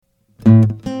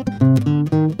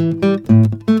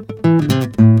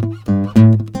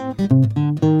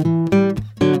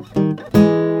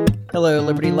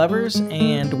lovers,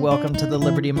 and welcome to the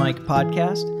Liberty Mike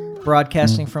podcast,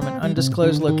 broadcasting from an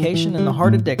undisclosed location in the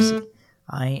heart of Dixie.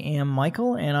 I am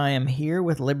Michael, and I am here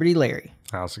with Liberty Larry.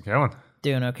 How's it going?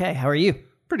 Doing okay. How are you?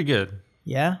 Pretty good.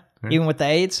 Yeah? Even with the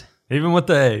AIDS? Even with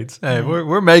the AIDS. Hey,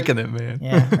 we're making it, man.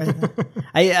 Yeah.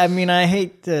 I mean, I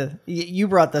hate to... You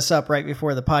brought this up right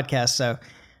before the podcast, so...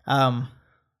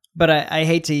 But I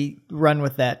hate to run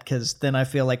with that because then I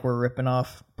feel like we're ripping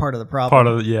off part of the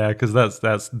problem. Because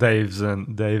that's Dave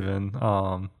and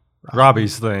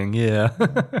Robbie's thing. Yeah,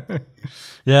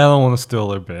 yeah. I don't want to steal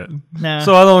their bit. No.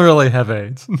 So I don't really have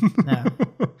AIDS. No.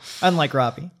 Unlike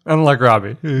Robbie.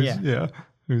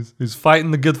 Who's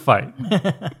fighting the good fight.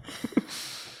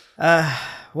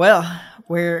 Well,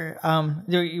 we're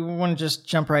do you want to just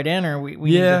jump right in, or we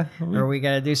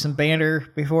got to do some banter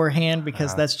beforehand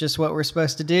because that's just what we're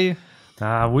supposed to do.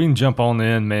 We can jump on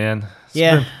in, man.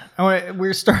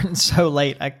 We're starting so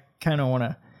late. I kind of want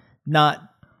to not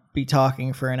be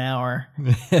talking for an hour.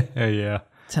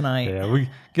 Tonight. Yeah, we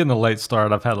getting a late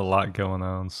start. I've had a lot going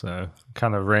on, so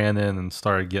kind of ran in and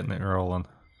started getting it rolling.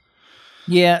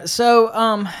 Yeah, so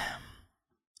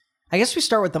I guess we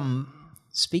start with the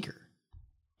speaker.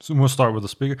 So we'll start with the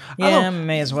speaker. Yeah,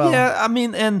 may as well. Yeah, I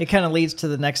mean, and it kind of leads to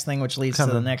the next thing, which leads to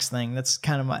the next thing. That's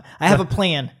kind of I have a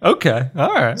plan. Okay,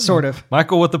 all right. Sort of.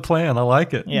 Michael with the plan. I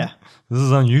like it. Yeah. This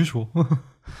is unusual.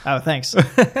 Oh, thanks.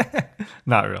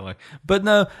 Not really. But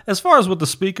no, as far as with the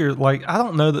speaker, like, I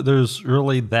don't know that there's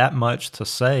really that much to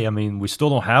say. I mean, we still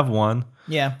don't have one.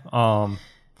 Yeah.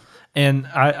 And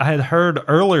I had heard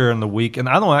earlier in the week, and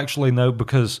I don't actually know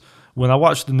because when I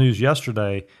watched the news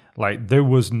yesterday, like, there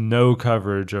was no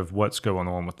coverage of what's going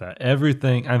on with that.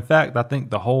 Everything, in fact, I think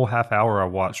the whole half hour I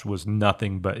watched was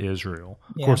nothing but Israel.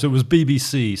 Of course, it was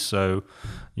BBC, so,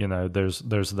 you know, there's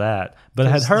that. But I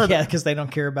had heard... Yeah, because they don't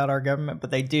care about our government,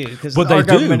 but they do, because our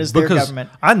government is their government.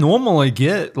 I normally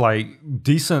get, like,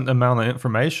 decent amount of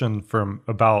information from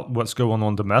about what's going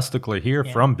on domestically here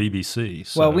from BBC.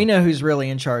 So. Well, we know who's really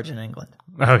in charge in England.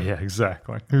 Oh, yeah,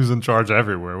 exactly. Who's in charge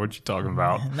everywhere? What you talking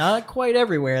about? Not quite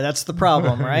everywhere. That's the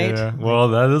problem, right? Yeah, well,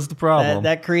 that is the problem.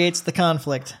 That creates the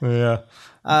conflict. Yeah.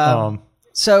 The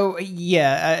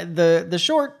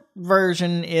short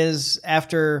version is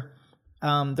after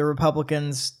the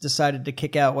Republicans decided to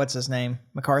kick out, what's his name?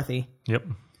 McCarthy. Yep.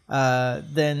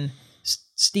 Then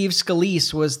Steve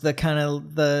Scalise was the kind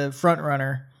of the front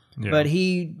runner, but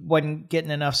he wasn't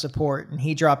getting enough support, and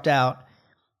he dropped out.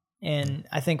 And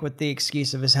I think with the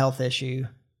excuse of his health issues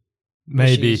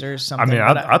or something. I mean,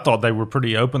 I thought they were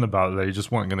pretty open about it. They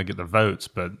just weren't going to get the votes,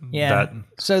 but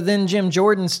So then Jim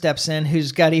Jordan steps in,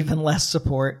 who's got even less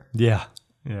support. Yeah.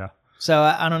 So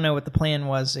I don't know what the plan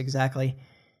was exactly,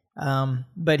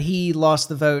 but he lost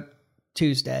the vote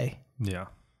Tuesday. Yeah.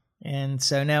 And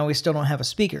so now we still don't have a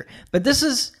speaker. But this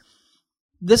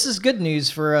is good news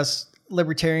for us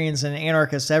libertarians and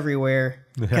anarchists everywhere,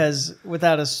 because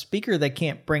without a speaker, they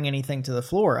can't bring anything to the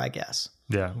floor, I guess.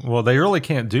 Yeah, well, they really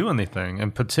can't do anything,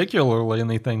 and particularly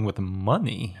anything with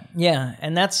money. Yeah,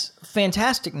 and that's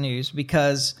fantastic news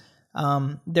because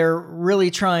they're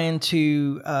really trying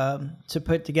to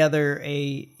put together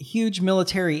a huge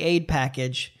military aid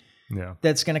package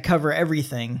that's going to cover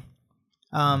everything.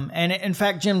 And in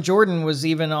fact, Jim Jordan was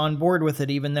even on board with it,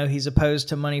 even though he's opposed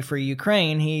to money for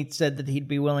Ukraine. He said that he'd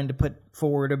be willing to put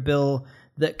forward a bill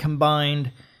that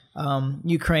combined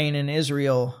Ukraine and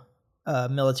Israel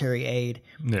military aid.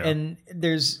 Yeah. And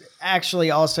there's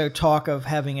actually also talk of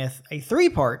having a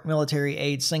three-part military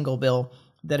aid single bill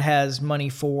that has money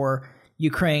for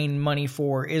Ukraine, money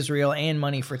for Israel, and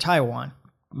money for Taiwan.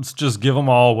 Let's just give them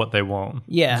all what they want.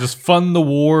 Yeah. Just fund the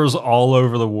wars all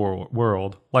over the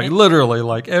world. Like, literally,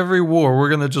 like every war, we're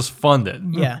going to just fund it.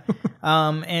 Yeah.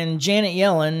 And Janet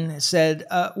Yellen said,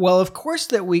 well, of course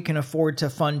that we can afford to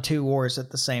fund two wars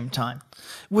at the same time.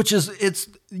 Which is,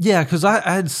 because I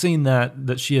had seen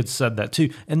that she had said that too.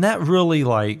 And that really,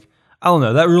 like, I don't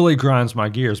know, that really grinds my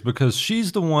gears because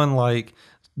she's the one, like,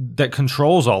 that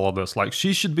controls all of this. Like,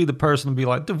 she should be the person to be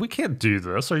like, dude, we can't do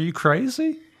this. Are you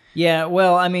crazy? Yeah,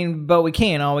 well, I mean, but we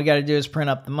can. All we got to do is print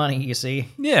up the money, you see.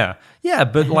 Yeah,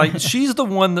 but like she's the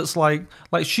one that's like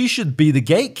she should be the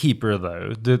gatekeeper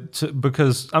though,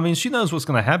 because I mean she knows what's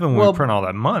going to happen when we print all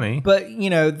that money. But you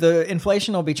know, the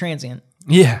inflation will be transient.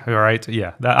 Yeah, right.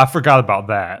 Yeah, I forgot about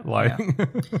that. Like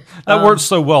that worked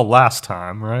so well last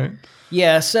time, right?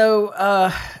 Yeah.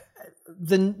 So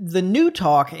the new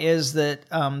talk is that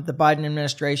the Biden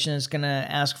administration is going to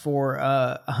ask for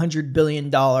a $100 billion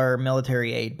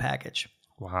military aid package.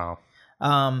 Wow.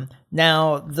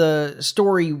 Now the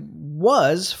story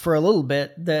was for a little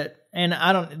bit that, and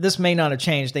this may not have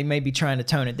changed. They may be trying to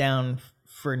tone it down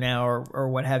for now or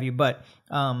what have you. But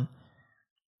a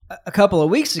couple of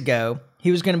weeks ago,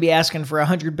 he was going to be asking for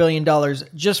 $100 billion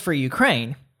just for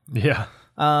Ukraine. Yeah.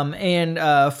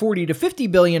 And 40 to 50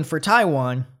 billion for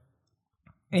Taiwan.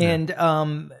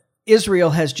 And Israel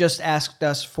has just asked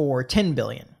us for 10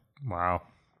 billion. Wow.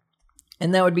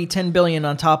 And that would be 10 billion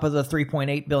on top of the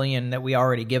 3.8 billion that we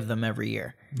already give them every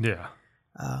year. Yeah.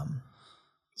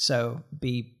 So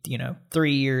be,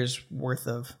 3 years worth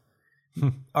of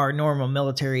our normal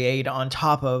military aid on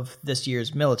top of this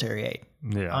year's military aid.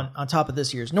 Yeah. On top of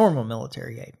this year's normal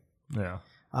military aid. Yeah.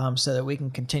 So that we can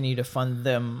continue to fund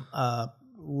them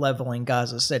leveling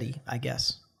Gaza City, I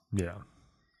guess. Yeah.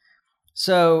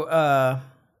 So,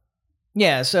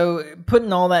 so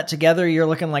putting all that together, you're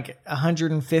looking like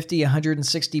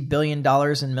 $160 billion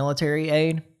in military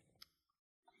aid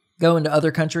going to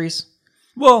other countries.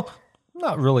 Well,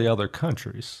 not really other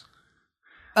countries.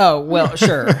 Oh, well,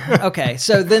 sure. Okay.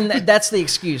 So then that's the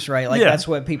excuse, right? Like that's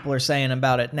what people are saying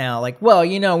about it now. Like, well,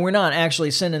 we're not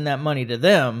actually sending that money to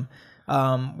them.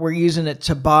 We're using it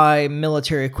to buy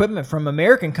military equipment from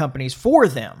American companies for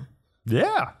them.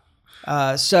 Yeah.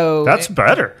 So that's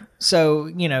better. So,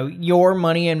 your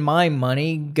money and my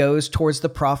money goes towards the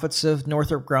profits of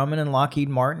Northrop Grumman and Lockheed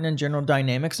Martin and General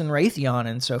Dynamics and Raytheon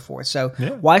and so forth. So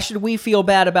why should we feel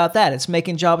bad about that? It's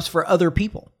making jobs for other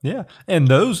people. Yeah. And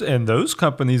those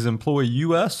companies employ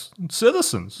U.S.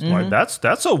 citizens. Mm-hmm. Like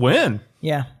that's a win.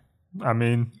 Yeah. I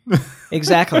mean,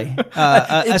 exactly.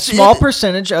 A small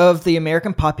percentage of the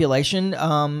American population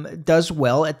does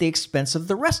well at the expense of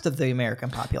the rest of the American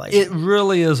population. It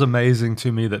really is amazing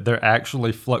to me that they're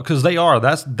actually because they are.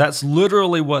 That's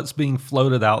literally what's being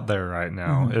floated out there right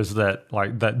now. Mm-hmm. Is that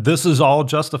that this is all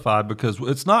justified because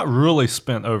it's not really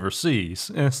spent overseas.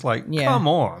 And it's like, come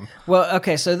on. Well,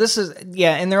 okay, so this is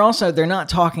and they're not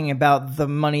talking about the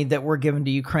money that we're giving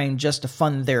to Ukraine just to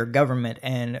fund their government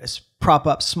and prop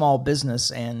up small business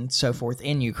and so forth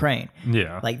in Ukraine.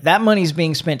 Yeah. Like that money's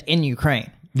being spent in Ukraine.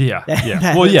 Yeah.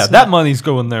 Yeah. That money's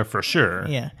going there for sure.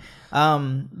 Yeah.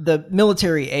 The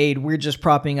military aid, we're just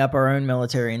propping up our own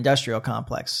military industrial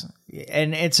complex.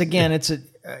 And it's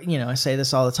I say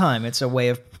this all the time. It's a way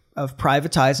of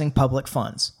privatizing public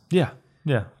funds. Yeah.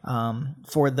 Yeah.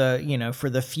 For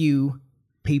the few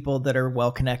people that are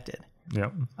well connected.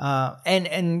 Yeah.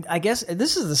 And I guess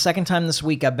this is the second time this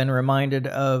week I've been reminded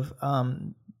of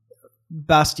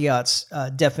Bastiat's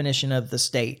definition of the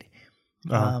state.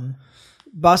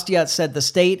 Bastiat said the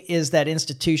state is that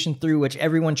institution through which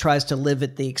everyone tries to live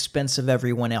at the expense of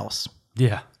everyone else.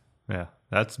 Yeah. Yeah.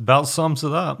 That's about sums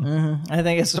it up. Mm-hmm. I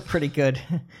think it's a pretty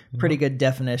good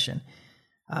definition.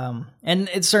 And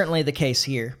it's certainly the case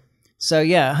here. So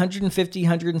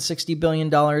 $160 billion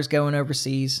going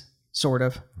overseas. Sort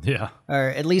of. Yeah.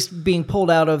 Or at least being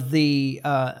pulled out of the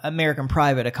American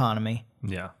private economy.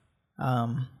 Yeah.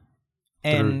 And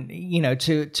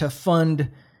to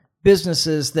fund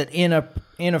businesses that in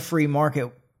a free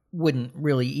market wouldn't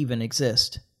really even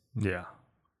exist. Yeah.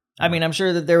 I mean, I'm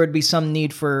sure that there would be some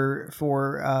need for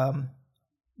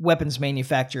weapons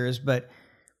manufacturers, but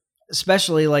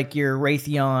especially like your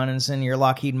Raytheons and your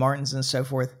Lockheed Martins and so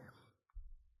forth,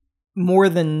 more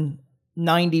than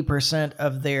 90%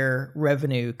 of their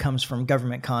revenue comes from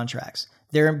government contracts.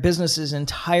 Their business is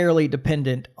entirely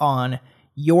dependent on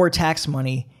your tax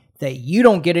money that you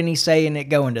don't get any say in it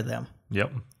going to them.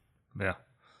 Yep. Yeah,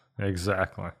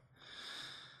 exactly.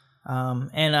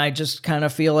 And I just kind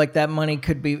of feel like that money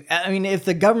could be, if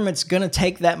the government's going to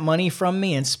take that money from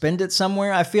me and spend it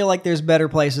somewhere, I feel like there's better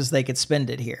places they could spend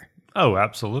it here. Oh,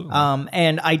 absolutely.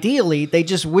 And ideally, they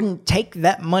just wouldn't take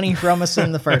that money from us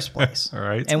in the first place. All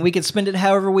right. And we could spend it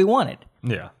however we wanted.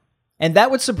 Yeah. And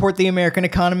that would support the American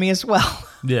economy as well.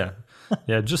 Yeah.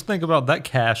 Yeah. Just think about that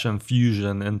cash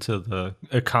infusion into the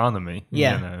economy.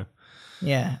 Yeah.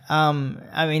 Yeah.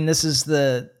 This is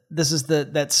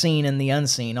that scene in The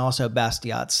Unseen, also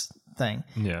Bastiat's thing.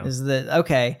 Yeah. Is that,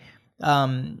 okay,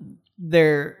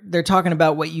 they're talking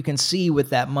about what you can see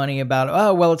with that money about,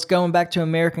 it's going back to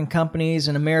American companies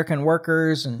and American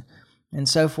workers and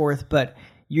so forth, but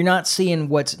you're not seeing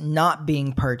what's not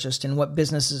being purchased and what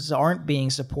businesses aren't being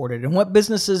supported and what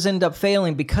businesses end up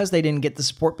failing because they didn't get the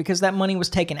support because that money was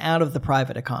taken out of the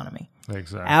private economy,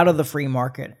 exactly, out of the free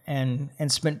market and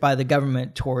spent by the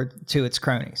government to its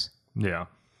cronies. Yeah.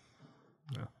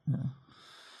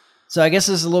 So I guess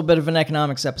this is a little bit of an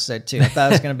economics episode too. I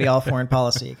thought it was going to be all foreign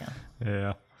policy again.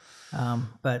 Yeah.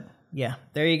 But yeah,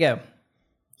 there you go.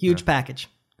 Huge package.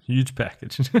 Huge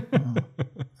package.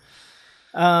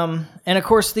 And of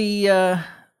course the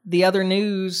other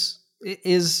news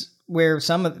is where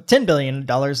some of the $10 billion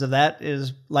of that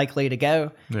is likely to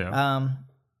go. Yeah.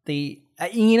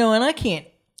 And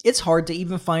it's hard to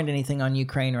even find anything on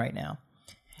Ukraine right now.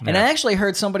 Yeah. And I actually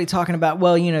heard somebody talking about,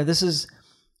 well, this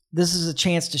is a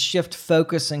chance to shift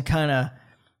focus and kind of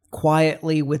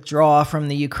quietly withdraw from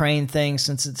the Ukraine thing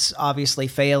since it's obviously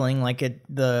failing. Like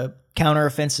the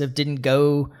counteroffensive didn't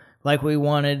go like we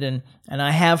wanted, and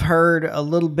I have heard a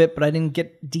little bit, but I didn't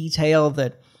get detail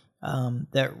that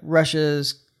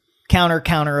Russia's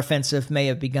counteroffensive may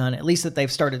have begun. At least that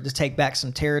they've started to take back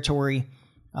some territory.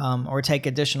 Or take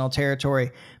additional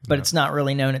territory, but it's not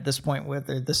really known at this point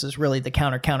whether this is really the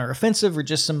counteroffensive or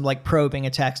just some like probing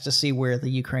attacks to see where the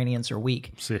Ukrainians are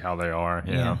weak. See how they are,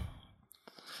 yeah.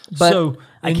 But so,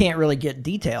 I can't really get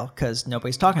detail because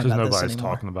nobody's talking about this anymore. Nobody's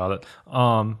talking about it.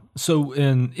 So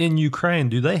in Ukraine,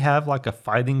 do they have like a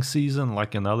fighting season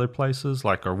like in other places?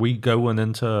 Like, are we going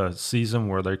into a season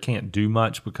where they can't do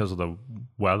much because of the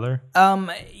weather?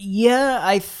 Yeah,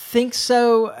 I think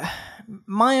so.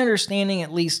 My understanding,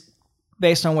 at least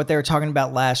based on what they were talking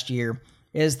about last year,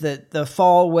 is that the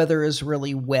fall weather is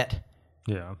really wet.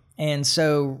 Yeah. And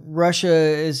so Russia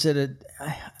is at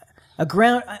a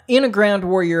ground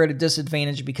war, you're at a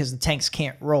disadvantage because the tanks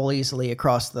can't roll easily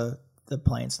across the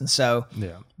plains. And so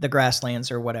the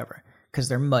grasslands or whatever, because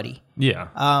they're muddy. Yeah.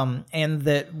 And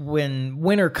that when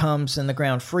winter comes and the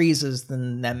ground freezes,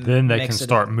 then they can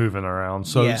start moving around.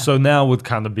 So now would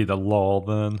kind of be the lull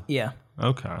then. Yeah.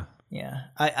 Okay. Yeah,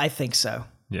 I think so.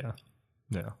 Yeah.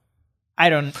 I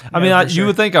don't. I mean, you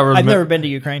would think I remember. I've never been to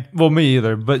Ukraine. Well, me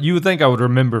either. But you would think I would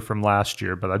remember from last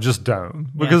year, but I just don't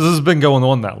because this has been going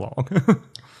on that long.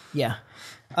 Yeah.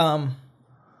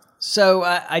 So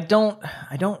I don't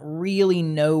really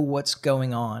know what's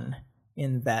going on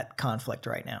in that conflict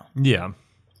right now. Yeah.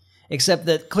 Except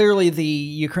that clearly the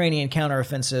Ukrainian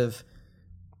counteroffensive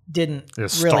didn't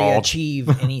really achieve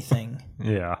anything.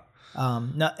 Yeah.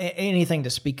 Not anything to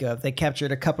speak of. They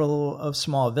captured a couple of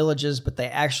small villages, but they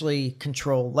actually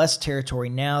control less territory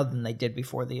now than they did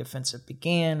before the offensive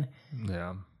began.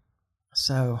 Yeah.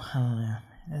 So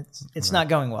it's not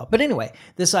going well. But anyway,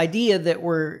 this idea that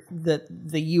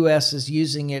the U.S. is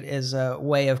using it as a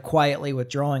way of quietly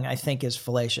withdrawing, I think, is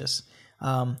fallacious.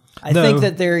 I think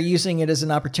that they're using it as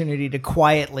an opportunity to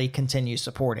quietly continue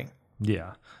supporting.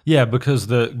 Yeah. Yeah,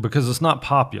 because it's not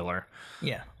popular.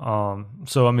 Yeah.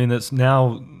 So I mean, it's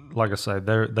now, like I say,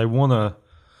 they want to.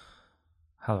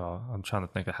 I'm trying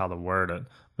to think of how to word it,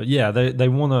 but yeah, they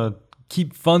want to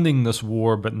keep funding this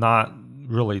war, but not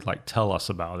really like tell us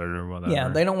about it or whatever. Yeah,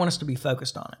 they don't want us to be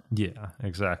focused on it. Yeah,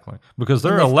 exactly. Because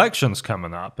there are elections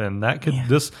coming up, and that could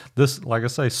this like I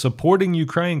say, supporting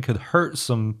Ukraine could hurt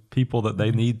some people that they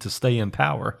need to stay in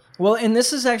power. Well, and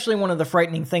this is actually one of the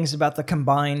frightening things about the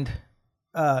combined,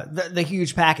 the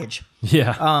huge package.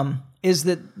 Yeah. Is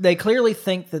that they clearly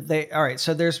think that all right,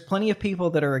 so there's plenty of people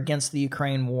that are against the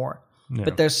Ukraine war,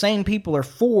 but those same people are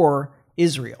for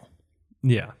Israel.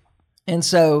 Yeah. And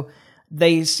so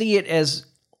they see it as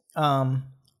a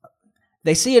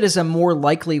more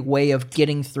likely way of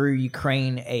getting through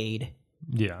Ukraine aid.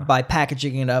 Yeah. By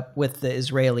packaging it up with the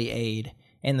Israeli aid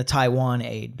and the Taiwan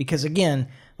aid. Because again,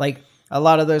 like a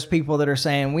lot of those people that are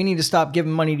saying we need to stop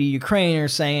giving money to Ukraine are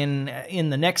saying in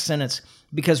the next sentence,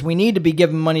 because we need to be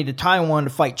giving money to Taiwan to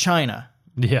fight China.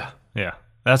 Yeah, yeah.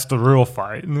 That's the real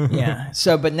fight. Yeah.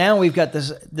 So, but now we've got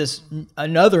this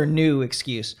another new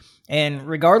excuse. And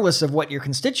regardless of what your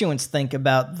constituents think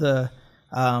about the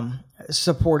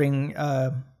supporting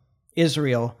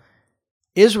Israel,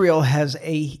 Israel has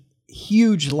a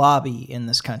huge lobby in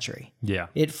this country. Yeah.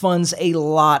 It funds a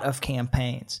lot of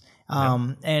campaigns.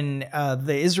 And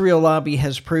the Israel lobby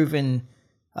has proven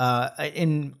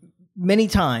in many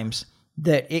times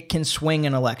that it can swing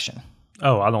an election.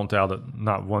 Oh, I don't doubt it.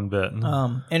 Not one bit.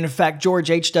 And in fact,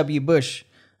 George H.W. Bush,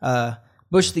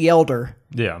 Bush the Elder,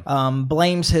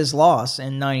 blames his loss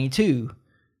in 92.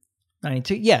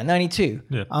 92? Yeah, 92.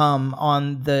 Yeah.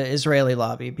 On the Israeli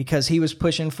lobby because he was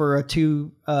pushing for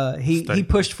he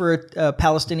pushed for a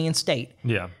Palestinian state.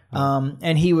 Yeah.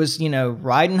 And he was,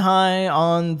 riding high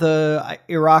on the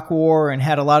Iraq war and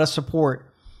had a lot of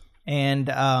support. And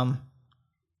the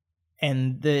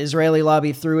Israeli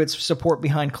lobby threw its support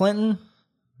behind Clinton.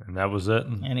 And that was it.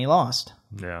 And he lost.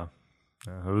 Yeah.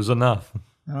 It was enough.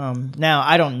 Now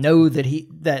I don't know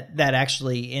that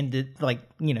actually ended,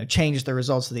 changed the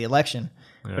results of the election,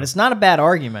 but it's not a bad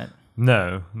argument.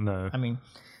 No. I mean,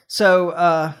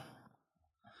 so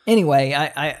anyway,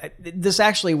 I this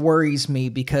actually worries me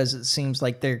because it seems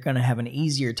like they're going to have an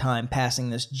easier time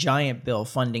passing this giant bill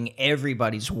funding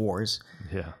everybody's wars.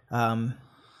 Yeah.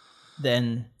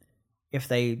 Than if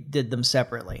they did them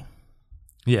separately.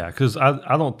 Yeah, because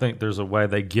I don't think there's a way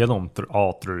they get them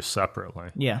all through separately.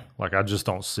 Yeah. Like, I just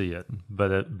don't see it.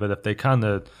 But if they kind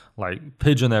of like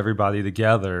pigeon everybody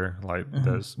together, like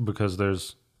this, because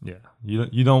there's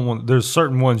you don't want, there's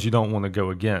certain ones you don't want to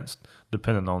go against,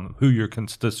 depending on who your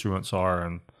constituents are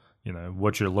and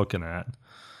what you're looking at.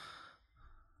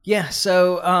 Yeah.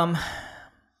 So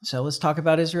let's talk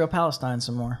about Israel-Palestine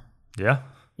some more. Yeah.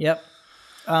 Yep.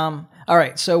 All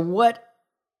right. So what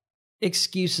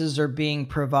excuses are being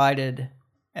provided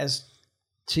as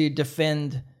to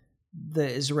defend the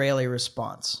Israeli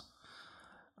response?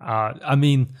 I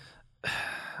mean,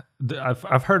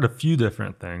 I've heard a few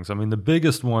different things. I mean, the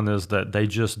biggest one is that they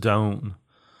just don't,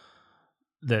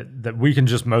 that we can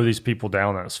just mow these people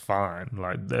down and it's fine.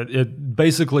 Like, that it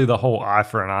basically the whole eye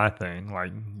for an eye thing.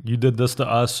 Like, you did this to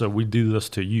us, so we do this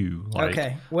to you. Like,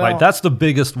 okay, well, like that's the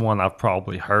biggest one I've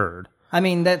probably heard. I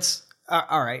mean, that's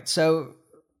all right. So,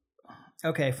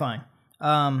 okay, fine.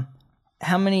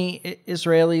 How many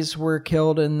Israelis were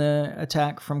killed in the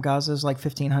attack from Gaza? Is like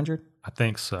 1,500? I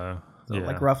think so. Yeah.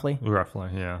 Like roughly? Roughly,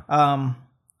 yeah.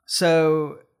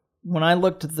 So when I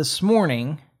looked this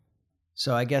morning,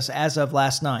 so I guess as of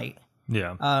last night,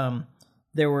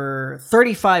 there were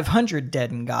 3,500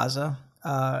 dead in Gaza,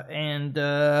 and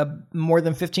more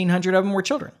than 1,500 of them were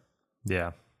children.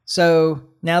 Yeah. So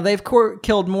now they've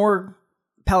killed more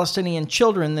Palestinian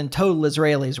children than total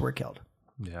Israelis were killed.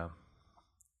 Yeah.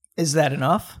 Is that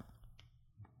enough?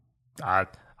 I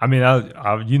mean,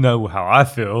 you know how I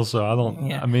feel, so I don't.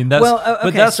 Yeah. I mean, that's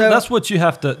okay, but that's what you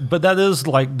have to. But that is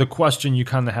like the question you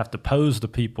kind of have to pose to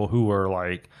people who are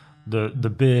like the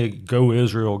big go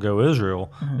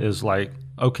Israel is like,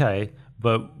 okay,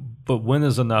 but when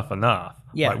is enough enough?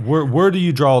 Yeah. Like, where do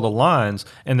you draw the lines?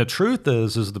 And the truth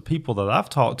is the people that I've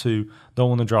talked to don't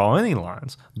want to draw any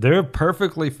lines. They're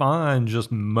perfectly fine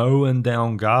just mowing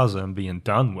down Gaza and being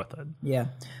done with it. Yeah.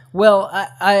 Well,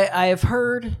 I have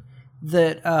heard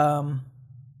that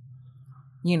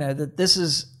that this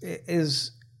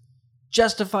is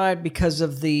justified because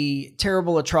of the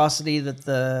terrible atrocity that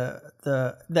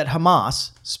that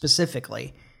Hamas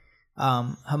specifically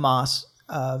Hamas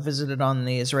visited on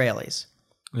the Israelis.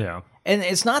 Yeah. And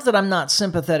it's not that I'm not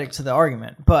sympathetic to the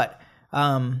argument, but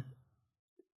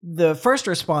the first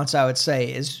response I would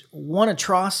say is one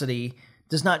atrocity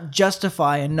does not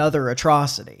justify another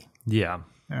atrocity. Yeah.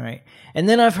 All right. And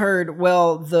then I've heard,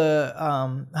 well, the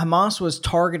Hamas was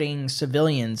targeting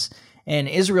civilians and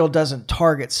Israel doesn't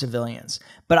target civilians.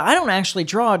 But I don't actually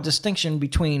draw a distinction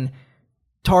between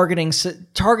targeting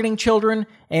children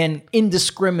and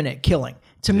indiscriminate killing.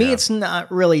 To me, it's not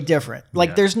really different.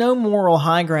 Like, there's no moral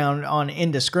high ground on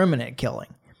indiscriminate killing.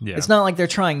 Yeah. It's not like they're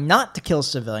trying not to kill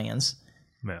civilians.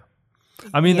 Yeah.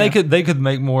 I mean, they could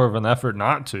make more of an effort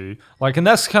not to. Like, and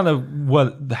that's kind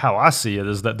of how I see it,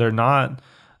 is that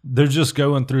they're just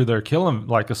going through their killing,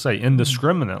 like I say,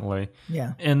 indiscriminately.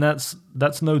 Yeah. And that's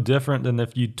no different than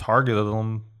if you targeted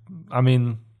them, I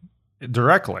mean,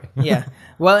 directly. Yeah.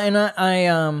 Well, and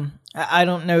I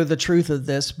don't know the truth of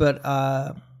this, but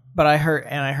I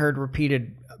heard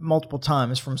repeated multiple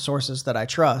times from sources that I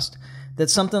trust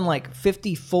that something like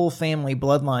 50 full family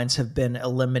bloodlines have been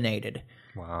eliminated.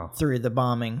 Wow. Through the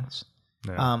bombings.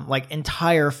 Yeah. Like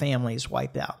entire families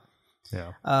wiped out.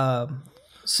 Yeah.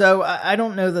 So I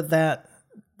don't know that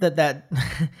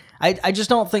I just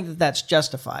don't think that that's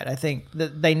justified. I think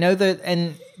that they know that,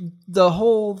 and the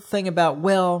whole thing about,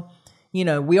 well,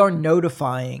 we are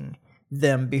notifying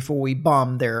them before we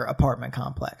bomb their apartment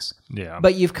complex. Yeah.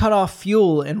 But you've cut off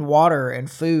fuel and water and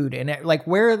food, and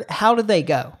how did they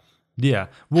go? Yeah.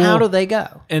 Well, how do they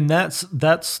go? And that's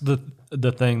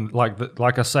the thing.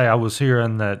 Like I say, I was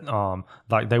hearing that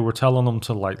like they were telling them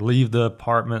to like leave the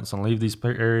apartments and leave these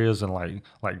areas and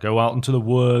like go out into the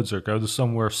woods or go to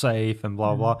somewhere safe and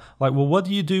blah blah. Like, well, what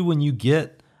do you do when you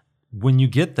get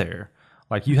there?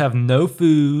 Like, you have no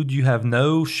food, you have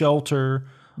no shelter.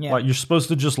 Yeah. Like, you're supposed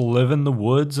to just live in the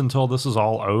woods until this is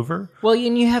all over. Well,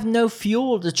 and you have no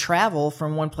fuel to travel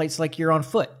from one place. Like, you're on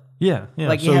foot. Yeah, yeah.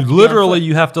 Like, so literally,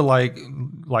 you have to like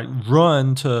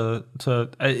run to.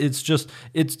 It's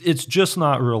just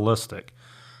not realistic.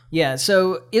 Yeah.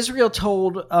 So Israel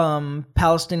told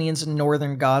Palestinians in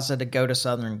northern Gaza to go to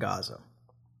southern Gaza,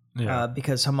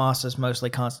 because Hamas is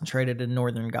mostly concentrated in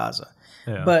northern Gaza.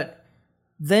 Yeah. But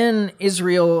then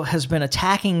Israel has been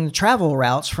attacking travel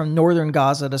routes from northern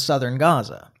Gaza to southern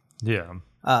Gaza. Yeah.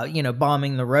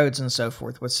 Bombing the roads and so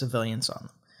forth with civilians on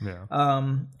them. Yeah.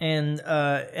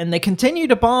 And they continue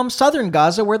to bomb southern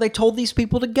Gaza where they told these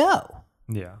people to go.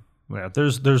 Yeah. Yeah.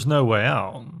 There's no way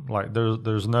out. Like,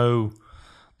 there's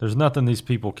nothing these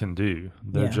people can do.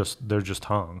 They're just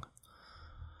hung.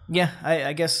 Yeah,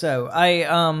 I guess so.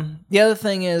 The other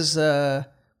thing is, oh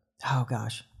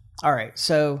gosh. All right,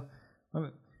 so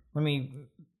let me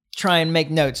try and make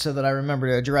notes so that I remember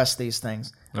to address these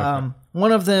things. Okay.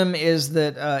 One of them is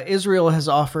that Israel has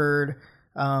offered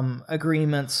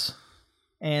agreements,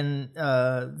 and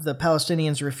the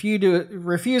Palestinians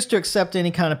refuse to accept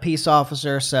any kind of peace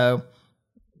officer. So,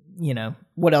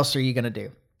 what else are you going to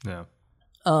do? Yeah.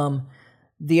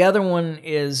 The other one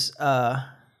is it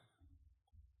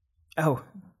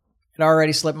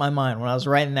already slipped my mind when I was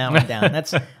writing that one down.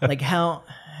 That's like how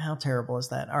terrible is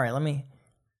that? All right, let me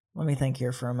think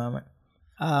here for a moment.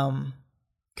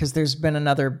 Because there's been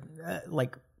another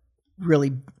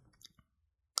really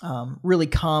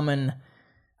common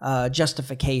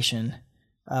justification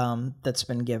that's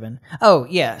been given. Oh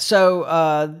yeah, so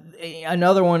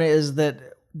another one is that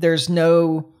there's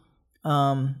no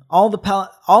all the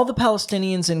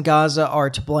Palestinians in Gaza are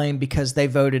to blame because they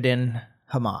voted in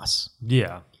Hamas.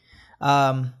 Yeah.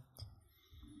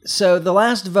 So the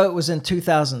last vote was in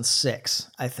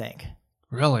 2006, I think.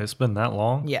 Really? It's been that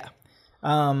long? Yeah.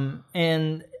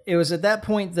 And it was at that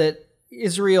point that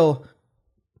Israel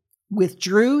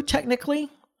withdrew technically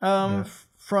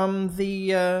from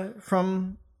the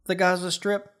Gaza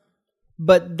Strip,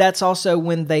 but that's also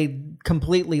when they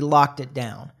completely locked it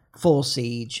down, full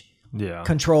siege. Yeah.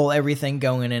 Control everything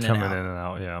going in Coming and out. in and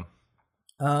out,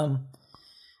 yeah.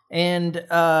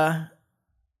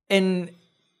 And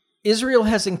Israel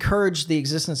has encouraged the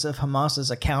existence of Hamas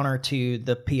as a counter to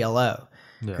the PLO,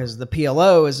 because the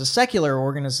PLO is a secular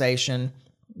organization,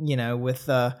 with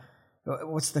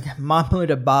what's the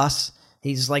Mahmoud Abbas?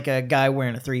 He's like a guy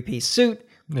wearing a 3-piece suit.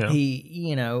 Yeah.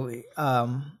 He,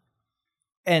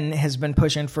 and has been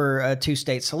pushing for a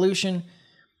 2-state solution,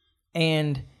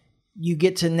 and you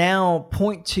get to now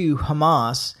point to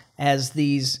Hamas as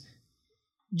these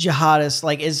jihadists,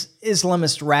 like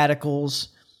Islamist radicals,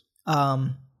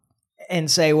 and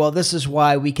say, well, this is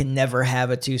why we can never have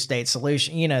a 2-state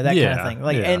solution, that kind of thing.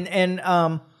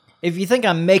 And if you think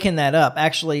I'm making that up,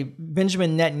 actually,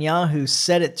 Benjamin Netanyahu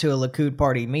said it to a Likud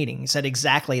party meeting. He said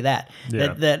exactly that.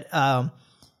 Yeah.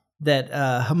 That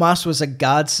Hamas was a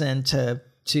godsend to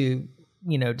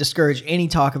discourage any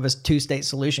talk of a 2-state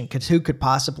solution, because who could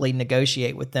possibly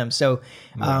negotiate with them? So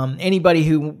anybody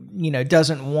who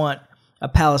doesn't want a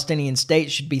Palestinian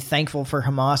state should be thankful for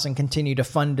Hamas and continue to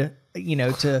fund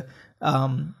to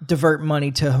divert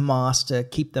money to Hamas to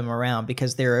keep them around,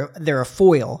 because they're a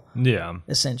foil,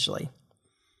 essentially.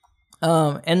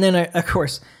 And then of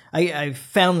course I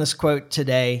found this quote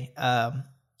today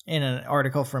in an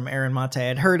article from Aaron Mate.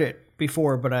 I'd heard it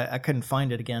before, but I couldn't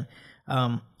find it again.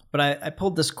 But I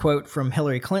pulled this quote from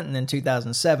Hillary Clinton in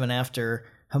 2007 after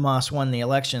Hamas won the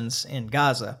elections in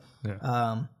Gaza.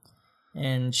 Yeah.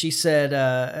 And she said,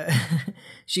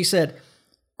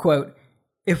 quote,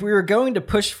 "If we were going to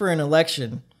push for an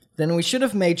election, then we should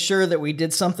have made sure that we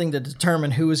did something to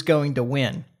determine who was going to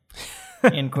win."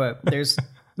 End quote. There's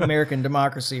American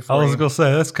democracy for you. I was going to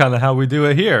say, that's kind of how we do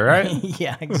it here, right?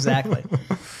 Yeah, exactly.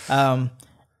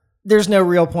 There's no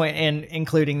real point in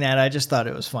including that. I just thought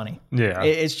it was funny. Yeah.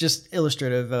 It's just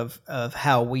illustrative of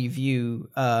how we view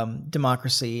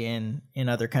democracy in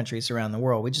other countries around the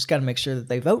world. We just got to make sure that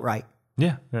they vote right.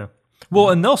 Yeah, yeah. Well,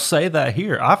 and they'll say that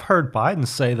here. I've heard Biden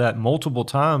say that multiple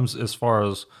times as far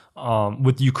as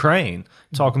with Ukraine,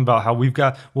 talking about how we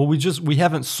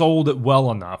haven't sold it well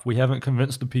enough. We haven't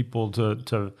convinced the people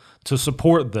to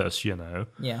support this,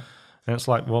 Yeah. And it's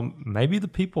like, well, maybe the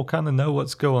people kind of know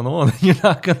what's going on.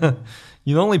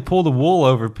 You only pull the wool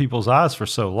over people's eyes for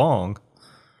so long.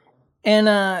 And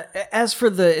as for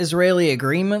the Israeli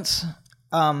agreements,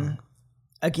 again,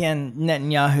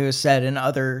 Netanyahu has said, and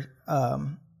other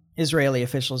Israeli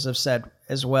officials have said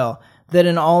as well, that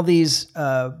in all these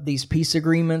peace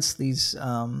agreements, these to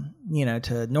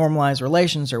normalize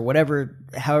relations or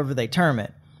however they term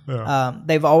it,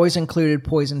 they've always included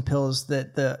poison pills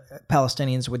that the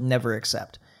Palestinians would never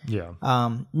accept. Yeah.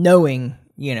 Knowing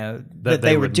that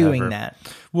they were doing that.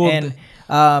 Well,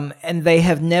 and they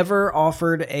have never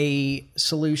offered a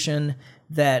solution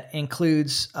that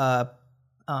includes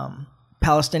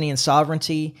Palestinian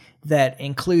sovereignty, that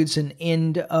includes an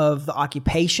end of the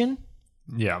occupation.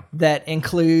 Yeah. That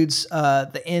includes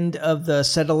the end of the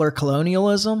settler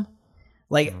colonialism.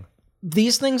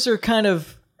 These things are kind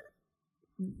of,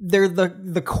 they're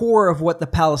the core of what the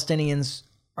Palestinians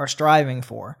are striving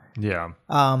for. Yeah.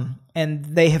 And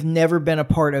they have never been a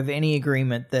part of any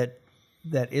agreement that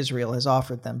Israel has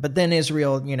offered them. But then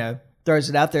Israel,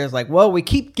 throws it out there as like, well, we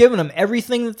keep giving them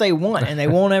everything that they want and they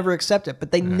won't ever accept it.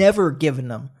 But they never given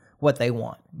them what they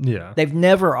want. Yeah. They've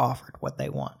never offered what they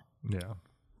want. Yeah.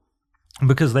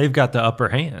 because they've got the upper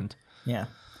hand. Yeah.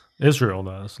 Israel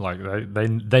does. Like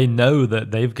they know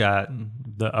that they've got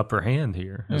the upper hand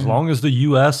here. As long as the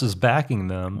U.S. is backing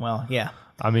them. Well, yeah.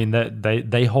 I mean, that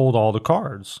they hold all the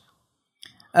cards.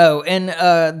 Oh, and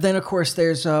then of course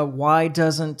there's why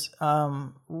don't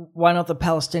the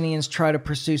Palestinians try to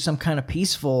pursue some kind of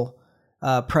peaceful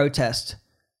protest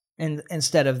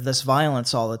instead of this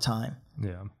violence all the time?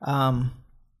 Yeah.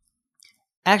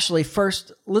 Actually,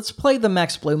 first let's play the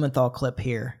Max Blumenthal clip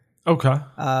here. Okay.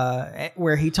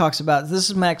 Where he talks about, this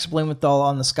is Max Blumenthal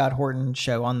on the Scott Horton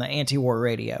show on the anti-war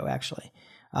radio, actually.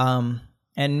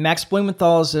 And Max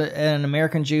Blumenthal is an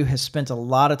American Jew, has spent a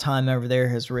lot of time over there,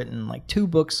 has written like 2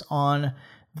 books on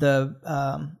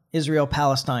the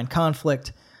Israel-Palestine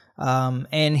conflict.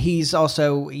 And he's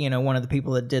also, one of the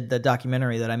people that did the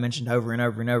documentary that I mentioned over and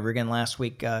over and over again last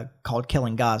week called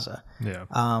Killing Gaza. Yeah.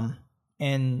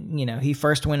 And, he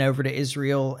first went over to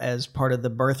Israel as part of the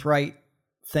birthright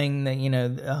thing that,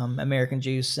 American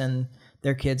Jews send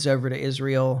their kids over to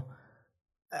Israel,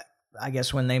 I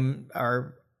guess when they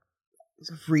are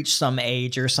reach some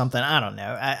age or something. I don't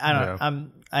know.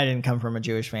 I didn't come from a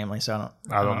Jewish family, so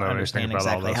I don't understand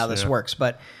exactly how this works.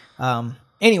 But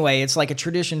anyway, it's like a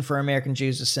tradition for American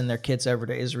Jews to send their kids over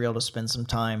to Israel to spend some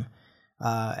time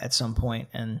at some point.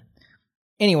 And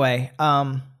anyway,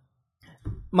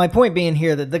 my point being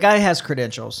here that the guy has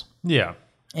credentials. Yeah.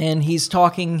 And he's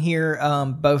talking here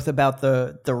both about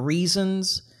the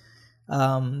reasons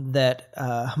that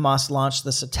Hamas launched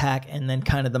this attack and then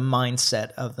kind of the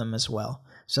mindset of them as well.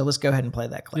 So let's go ahead and play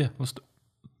that clip. Yeah, let's do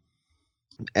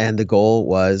it. And the goal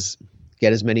was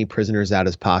get as many prisoners out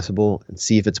as possible and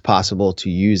see if it's possible to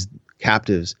use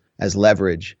captives as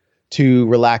leverage to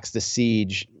relax the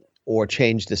siege or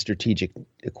change the strategic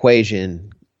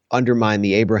equation, undermine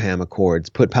the Abraham Accords,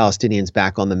 put Palestinians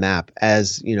back on the map.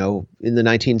 As, in the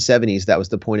 1970s, that was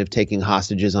the point of taking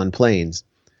hostages on planes,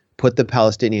 put the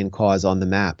Palestinian cause on the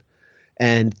map.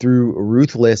 And through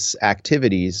ruthless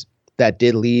activities that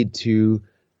did lead to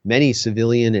many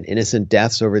civilian and innocent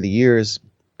deaths over the years,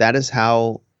 that is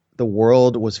how the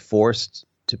world was forced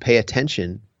to pay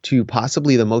attention to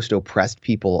possibly the most oppressed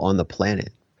people on the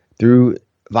planet, through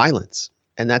violence.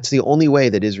 And that's the only way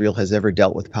that Israel has ever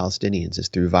dealt with Palestinians, is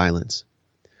through violence.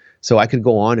 So I could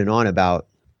go on and on about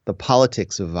the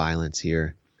politics of violence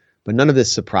here, but none of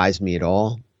this surprised me at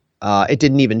all. It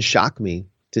didn't even shock me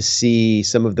to see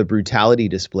some of the brutality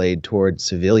displayed toward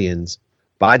civilians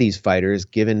by these fighters,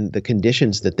 given the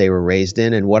conditions that they were raised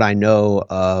in and what I know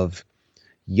of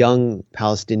young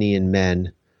Palestinian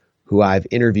men who I've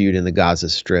interviewed in the Gaza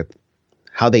Strip,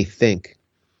 how they think.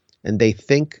 And they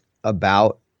think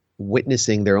about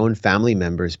witnessing their own family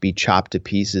members be chopped to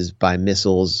pieces by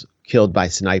missiles, killed by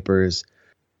snipers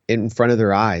in front of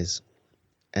their eyes.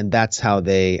 And that's how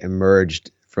they emerged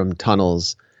from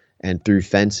tunnels and through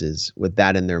fences with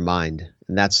that in their mind.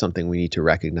 And that's something we need to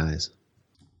recognize.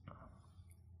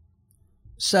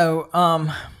 So,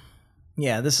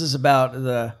 this is about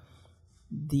the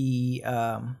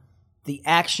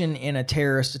action in a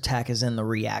terrorist attack is in the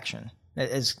reaction.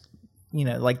 It's,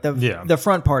 the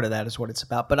front part of that is what it's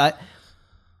about. But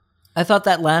I thought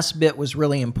that last bit was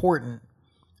really important,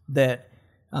 that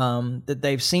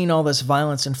they've seen all this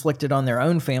violence inflicted on their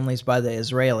own families by the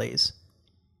Israelis.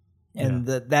 And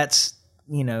that's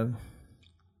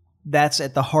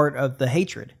at the heart of the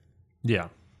hatred. Yeah.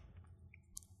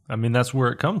 I mean, that's where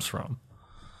it comes from.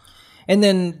 And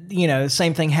then, the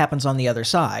same thing happens on the other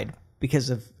side because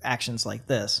of actions like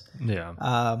this.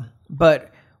 Yeah.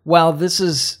 But while this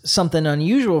is something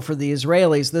unusual for the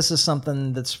Israelis, this is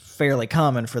something that's fairly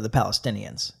common for the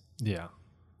Palestinians. Yeah.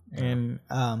 And,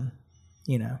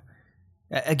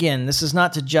 again, this is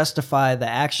not to justify the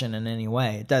action in any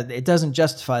way. It doesn't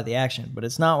justify the action, but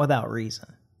it's not without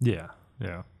reason. Yeah,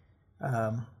 yeah.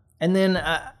 And then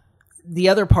the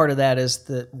other part of that is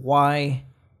that why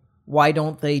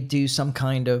don't they do some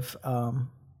kind of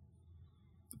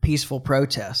peaceful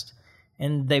protest?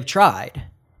 And they've tried.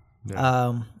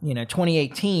 Yeah.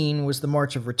 2018 was the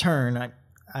March of Return.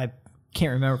 I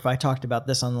can't remember if I talked about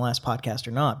this on the last podcast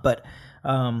or not, but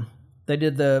they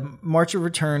did the March of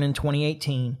Return in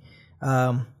 2018,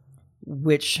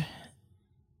 which,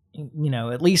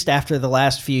 at least after the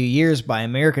last few years by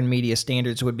American media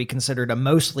standards, would be considered a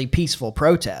mostly peaceful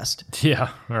protest. Yeah,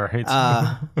 right.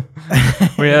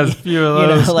 We had a few of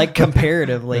those, like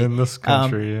comparatively in this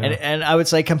country. And I would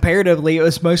say comparatively, it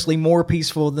was mostly more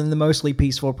peaceful than the mostly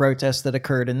peaceful protests that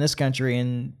occurred in this country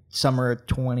in summer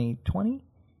 2020.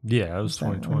 Yeah, it was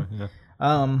 2020.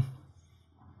 Yeah.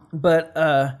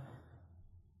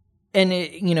 And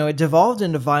it devolved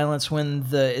into violence when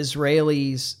the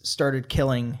Israelis started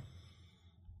killing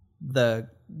the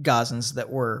Gazans that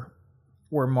were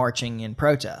marching in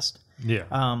protest.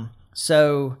 Yeah.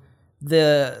 So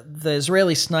the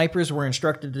Israeli snipers were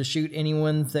instructed to shoot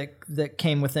anyone that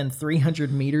came within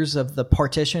 300 meters of the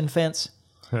partition fence.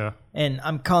 Yeah. And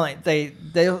I'm calling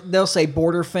they'll say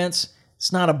border fence.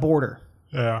 It's not a border.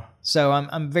 Yeah. So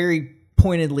I'm very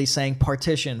pointedly saying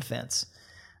partition fence.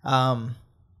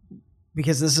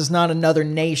 Because this is not another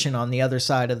nation on the other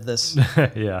side of this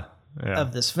yeah.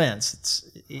 of this fence. It's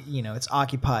it's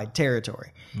occupied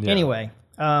territory. Yeah. Anyway,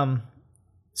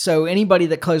 so anybody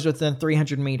that closed within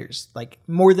 300 meters, like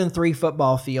more than 3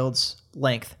 football fields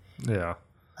length, Yeah.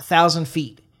 1,000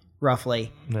 feet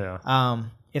roughly. Yeah.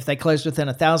 If they closed within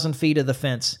 1,000 feet of the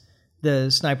fence, the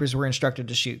snipers were instructed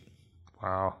to shoot.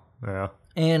 Wow. Yeah.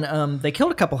 And they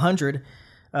killed a couple hundred.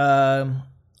 And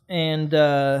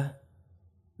there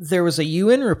was a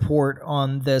UN report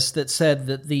on this that said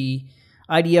that the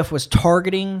IDF was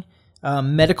targeting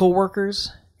medical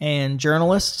workers and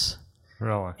journalists,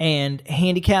 Really? and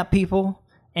handicapped people,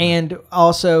 and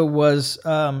also was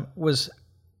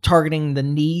targeting the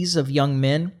knees of young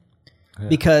men,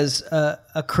 because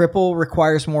a cripple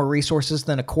requires more resources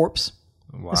than a corpse.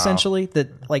 Wow. Essentially,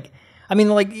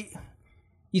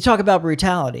 you talk about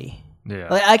brutality. Yeah.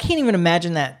 Like, I can't even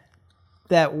imagine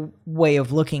that way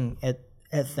of looking at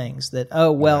things. That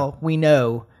we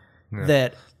know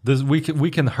that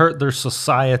we can hurt their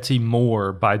society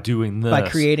more by doing this, by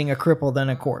creating a cripple than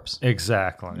a corpse.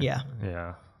 Exactly. Yeah.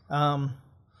 Yeah.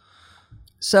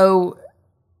 So,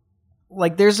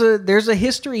 like, there's a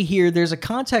history here. There's a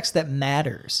context that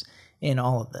matters in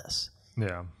all of this.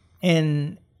 Yeah.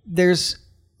 And there's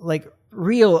like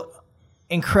real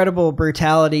incredible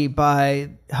brutality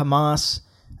by Hamas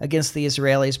against the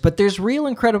Israelis, but there's real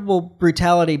incredible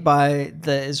brutality by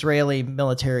the Israeli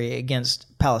military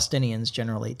against Palestinians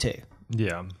generally too.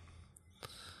 Yeah.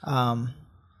 And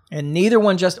neither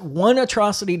one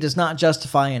atrocity does not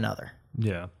justify another.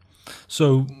 Yeah.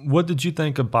 So what did you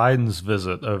think of Biden's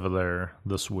visit over there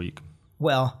this week?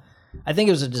 Well, I think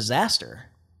it was a disaster.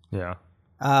 Yeah.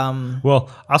 Well,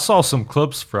 I saw some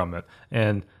clips from it,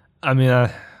 and I mean,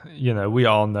 we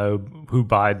all know who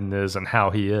Biden is and how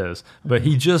he is, but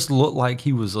he just looked like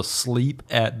he was asleep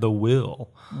at the wheel,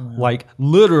 like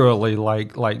literally,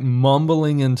 like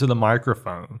mumbling into the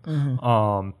microphone.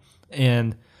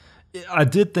 And I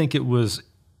did think it was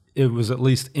at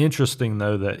least interesting,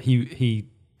 though, that he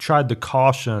tried to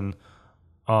caution,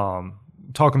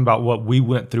 talking about what we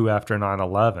went through after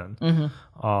 9/11.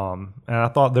 And I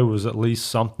thought there was at least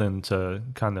something to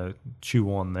kind of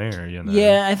chew on there,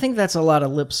 Yeah, I think that's a lot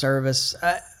of lip service.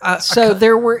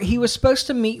 He was supposed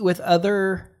to meet with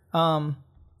other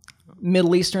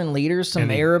Middle Eastern leaders,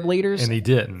 Arab leaders, and he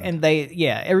didn't. And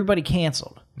everybody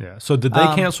canceled. Yeah. So did they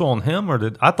cancel on him,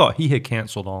 or I thought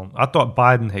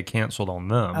Biden had canceled on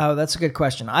them. Oh, that's a good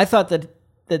question. I thought that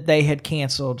they had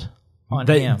canceled on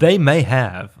him. They may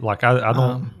have. Like, I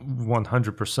don't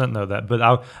 100% know that,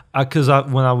 but because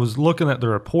when I was looking at the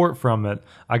report from it,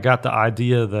 I got the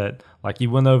idea that, like, he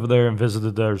went over there and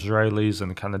visited the Israelis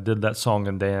and kind of did that song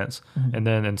and dance, and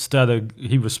then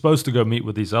he was supposed to go meet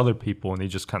with these other people, and he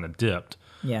just kind of dipped.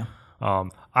 Yeah.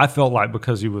 I felt like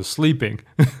because he was sleeping,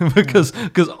 because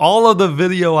all of the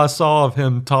video I saw of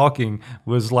him talking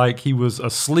was like he was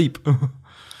asleep.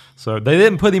 So they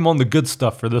didn't put him on the good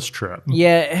stuff for this trip.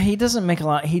 Yeah, he doesn't make a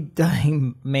lot. He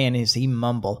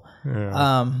mumble.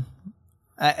 Yeah.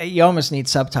 You almost need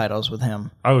subtitles with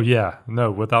him. Oh yeah, no,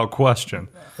 without question.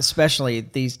 Especially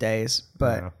these days.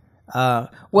 But I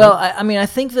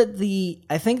think that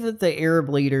the Arab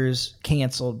leaders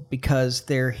canceled because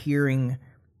they're hearing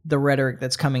the rhetoric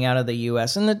that's coming out of the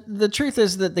U.S. And the truth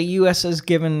is that the U.S. has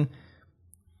given,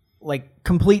 like,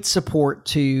 complete support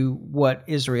to what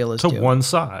Israel is doing. To one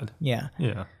side. Yeah.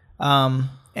 Yeah.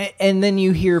 And then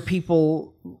you hear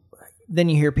people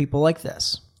like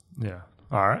this. Yeah.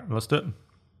 All right, let's do it.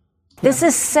 This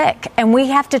is sick, and we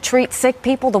have to treat sick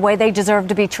people the way they deserve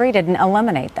to be treated and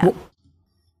eliminate them.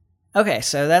 Okay,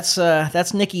 so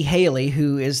that's Nikki Haley,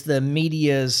 who is the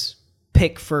media's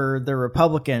pick for the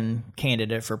Republican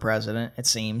candidate for president, it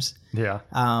seems. Yeah.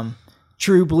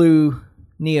 True blue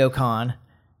neocon.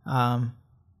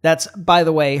 That's, by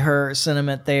the way, her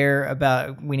sentiment there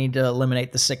about we need to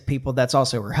eliminate the sick people. That's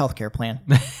also her healthcare plan.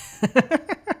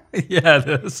 Yeah,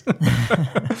 it is.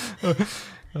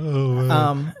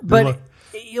 But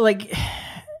like,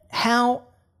 how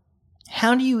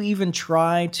do you even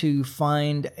try to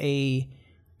find a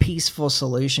peaceful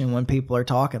solution when people are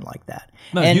talking like that.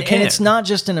 No, and you can't. And it's not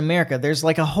just in America. There's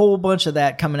like a whole bunch of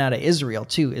that coming out of Israel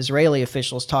too. Israeli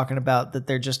officials talking about that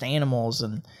they're just animals,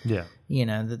 and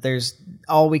that there's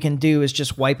all we can do is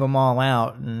just wipe them all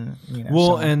out, and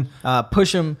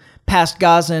push them past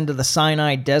Gaza into the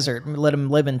Sinai Desert and let them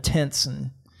live in tents and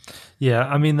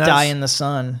die in the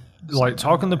sun. Like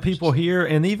talking to people here,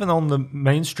 and even on the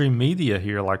mainstream media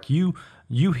here, like you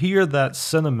hear that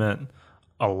sentiment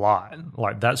a lot.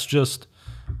 Like that's just,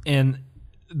 and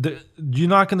you're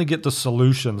not going to get the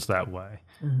solutions that way,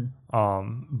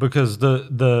 because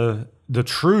the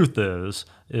truth is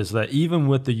that even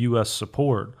with the U.S.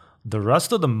 support, the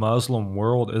rest of the Muslim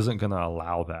world isn't going to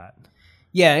allow that.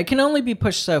 Yeah, it can only be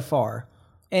pushed so far.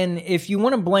 And if you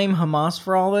want to blame Hamas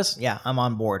for all this, yeah, I'm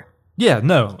on board. Yeah,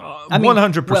 no,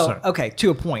 100%. Well, okay,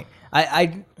 to a point.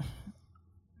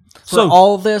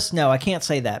 All this, no, I can't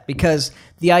say that, because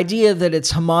the idea that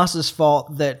it's Hamas's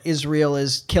fault that Israel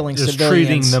is killing civilians,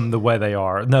 treating them the way they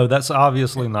are. No, that's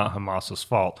obviously not Hamas's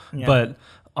fault. Yeah.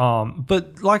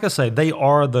 But like I say, they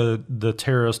are the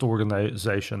terrorist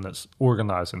organization that's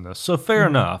organizing this. So fair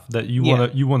enough that you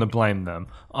want to blame them.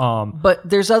 But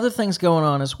there's other things going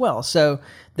on as well, so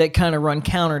that kind of run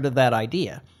counter to that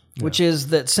idea, which is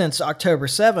that since October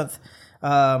 7th,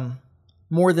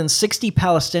 more than 60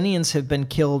 Palestinians have been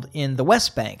killed in the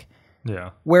West Bank,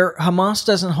 where Hamas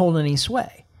doesn't hold any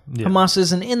sway. Yeah. Hamas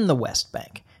isn't in the West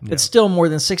Bank. But still, more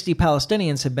than 60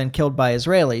 Palestinians have been killed by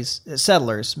Israelis,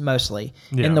 settlers mostly,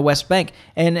 in the West Bank.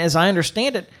 And as I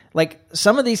understand it, like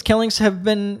some of these killings have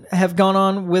gone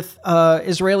on with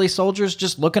Israeli soldiers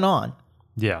just looking on,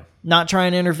 not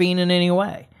trying to intervene in any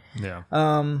way.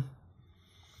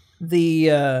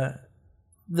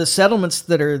 The settlements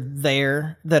that are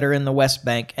there that are in the West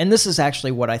Bank, and this is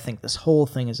actually what I think this whole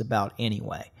thing is about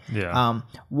anyway.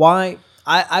 Why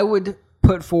I would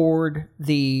put forward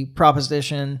the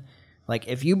proposition, like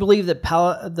if you believe that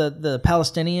the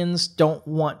Palestinians don't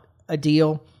want a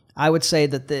deal, I would say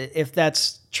that if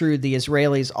that's true, the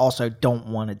Israelis also don't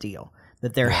want a deal.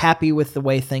 That they're happy with the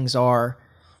way things are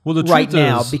right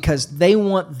now because they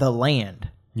want the land.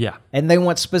 Yeah, and they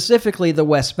want specifically the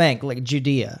West Bank, like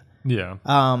Judea. Yeah.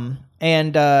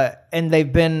 And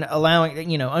they've been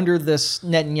allowing, under this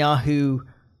Netanyahu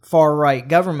far-right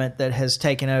government that has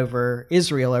taken over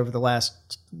Israel over the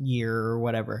last year or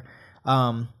whatever,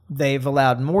 they've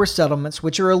allowed more settlements,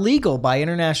 which are illegal by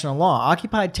international law.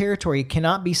 Occupied territory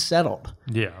cannot be settled.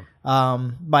 Yeah.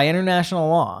 By international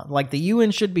law. Like the UN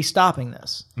should be stopping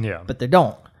this. Yeah. But they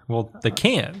don't. Well, they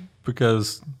can't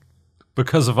because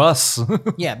of us.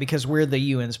 Yeah, because we're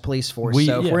the UN's police force.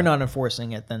 So if we're not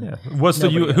enforcing it, then who's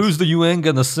the UN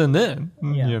going to send in?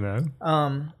 Yeah.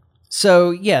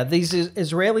 So these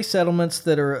Israeli settlements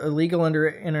that are illegal under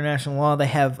international law, they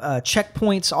have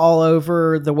checkpoints all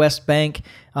over the West Bank.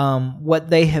 What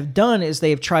they have done is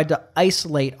they have tried to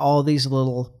isolate all these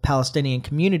little Palestinian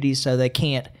communities so that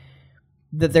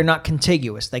they're not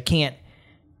contiguous. They can't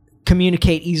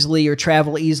communicate easily or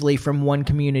travel easily from one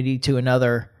community to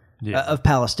another. Of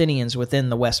Palestinians within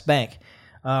the West Bank.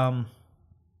 And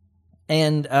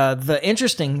the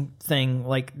interesting thing,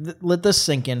 let this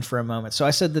sink in for a moment. So I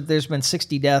said that there's been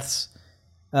 60 deaths,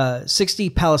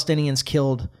 60 Palestinians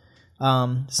killed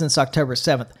since October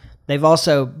 7th. They've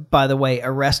also, by the way,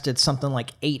 arrested something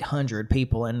like 800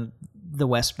 people in the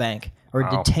West Bank, or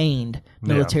detained,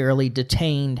 militarily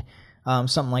detained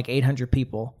something like 800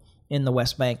 people in the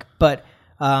West Bank. But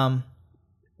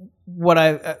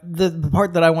the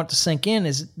part that I want to sink in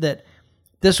is that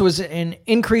this was an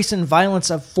increase in violence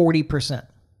of 40%.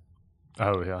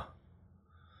 Oh, yeah.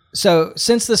 So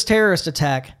since this terrorist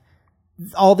attack,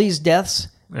 all these deaths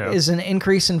is an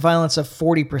increase in violence of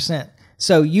 40%.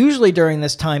 So usually during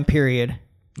this time period,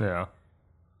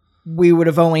 we would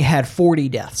have only had 40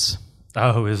 deaths.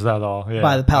 Oh, is that all? Yeah.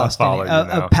 By the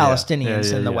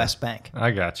Palestinians in the West Bank.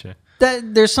 I got you.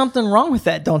 There's something wrong with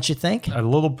that, don't you think? A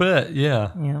little bit,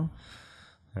 yeah.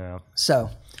 Yeah. So.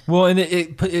 Well, and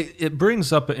it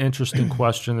brings up an interesting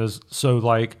question.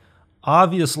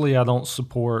 Obviously I don't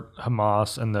support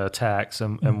Hamas and the attacks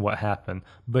and what happened,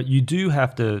 but you do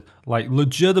have to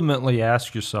legitimately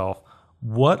ask yourself,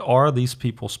 what are these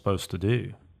people supposed to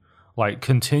do?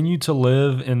 Continue to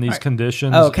live in these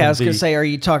conditions. Oh, okay, I was going to say, are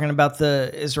you talking about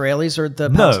the Israelis or the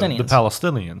Palestinians? No, the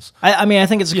Palestinians. I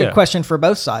think it's a good question for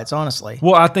both sides, honestly.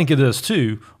 Well, I think it is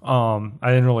too. I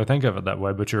didn't really think of it that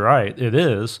way, but you're right, it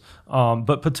is.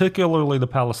 But particularly the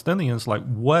Palestinians,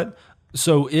 what?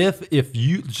 So if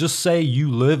you just say you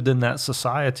lived in that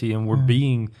society and were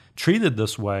being treated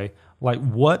this way,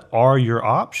 what are your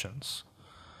options?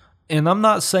 And I'm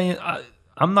not saying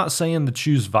to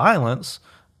choose violence.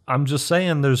 I'm just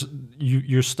saying,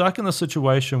 you're stuck in a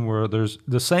situation where there's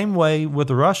the same way with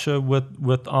Russia with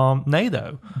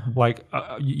NATO. Mm-hmm. Like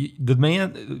the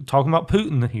man, talking about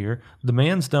Putin here, the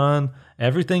man's done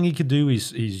everything he could do.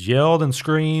 He's yelled and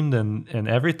screamed and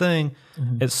everything.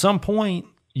 Mm-hmm. At some point,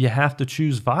 you have to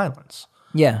choose violence.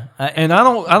 Yeah, and I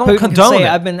don't Putin condone it.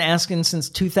 I've been asking since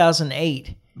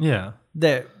 2008. Yeah,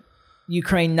 that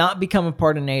Ukraine not become a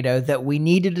part of NATO, that we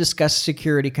need to discuss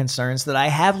security concerns, that I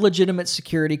have legitimate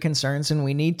security concerns, and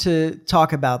we need to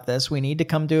talk about this. We need to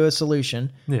come to a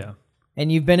solution. Yeah.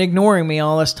 And you've been ignoring me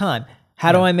all this time.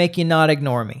 How do I make you not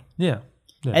ignore me? Yeah.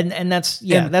 Yeah. And that's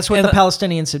what the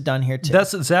Palestinians have done here too.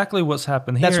 That's exactly what's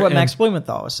happened here. That's what Max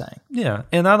Blumenthal was saying. Yeah,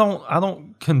 and I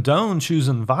don't condone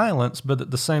choosing violence, but at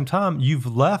the same time, you've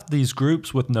left these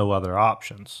groups with no other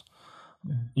options.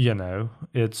 You know,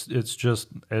 it's just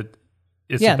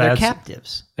they're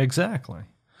captives. Exactly.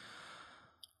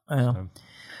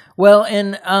 Well,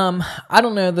 and I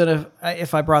don't know that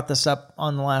if I brought this up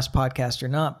on the last podcast or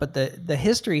not, but the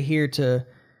history here to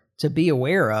be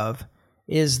aware of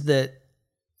is that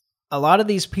a lot of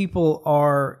these people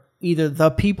are either the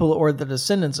people or the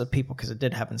descendants of people, because it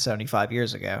did happen 75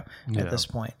 years ago at this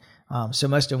point. So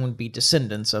most of them would be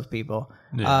descendants of people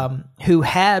who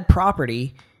had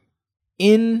property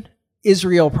in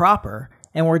Israel proper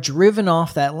and were driven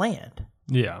off that land.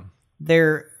 Yeah.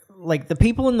 They're like the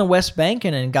people in the West Bank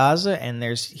and in Gaza, and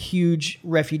there's huge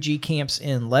refugee camps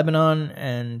in Lebanon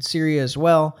and Syria as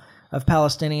well of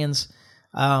Palestinians.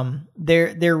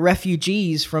 They're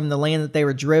refugees from the land that they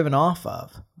were driven off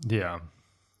of. Yeah.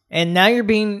 And now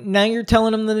you're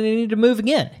telling them that they need to move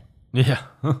again. Yeah.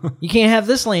 You can't have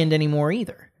this land anymore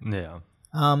either. Yeah.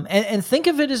 And think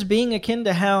of it as being akin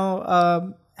to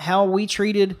how we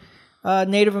treated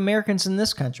Native Americans in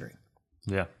this country.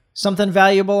 Yeah. Something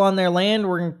valuable on their land,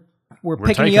 we're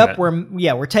picking you up.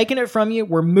 We're taking it from you.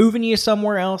 We're moving you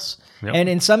somewhere else. Yep. And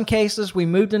in some cases, we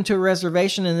moved into a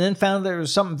reservation and then found there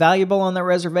was something valuable on that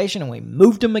reservation, and we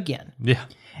moved them again. Yeah.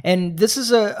 And this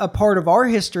is a part of our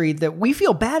history that we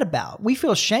feel bad about. We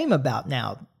feel shame about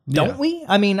now, don't we?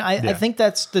 I mean, I think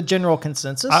that's the general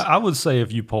consensus. I would say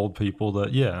if you polled people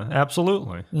that, yeah,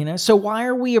 absolutely. You know, so why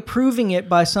are we approving it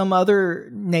by some other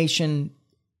nation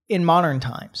in modern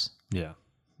times? Yeah.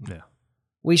 Yeah.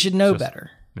 We should know better.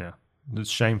 Yeah. It's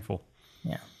shameful.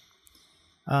 Yeah.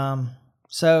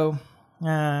 So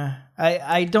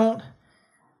I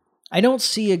don't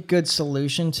see a good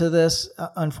solution to this.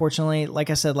 Unfortunately, like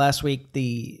I said last week,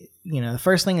 the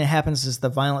first thing that happens is the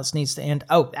violence needs to end.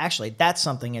 Oh, actually, that's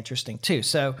something interesting too.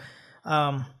 So,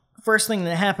 first thing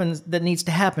that needs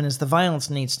to happen is the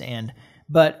violence needs to end.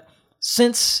 But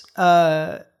since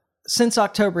October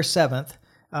 7th,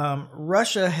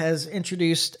 Russia has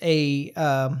introduced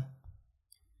a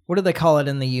what do they call it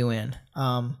in the UN?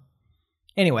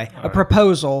 A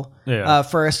proposal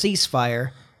for a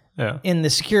ceasefire in the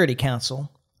Security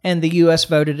Council, and the U.S.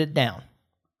 voted it down.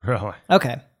 Really?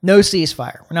 Okay, no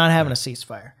ceasefire. We're not having a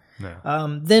ceasefire.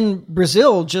 No. Then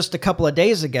Brazil, just a couple of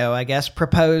days ago, I guess,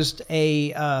 proposed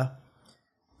had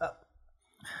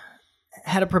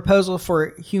a proposal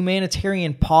for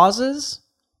humanitarian pauses.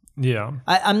 Yeah.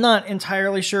 I'm not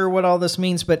entirely sure what all this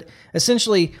means, but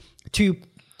essentially to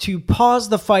pause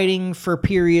the fighting for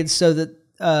periods so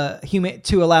that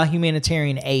to allow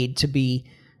humanitarian aid to be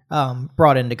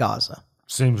brought into Gaza.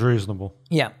 Seems reasonable.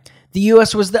 Yeah. The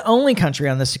U.S. was the only country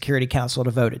on the Security Council to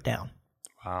vote it down.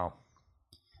 Wow.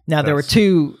 Now, there were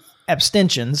two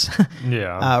abstentions.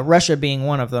 Yeah. Russia being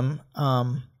one of them.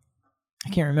 I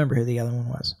can't remember who the other one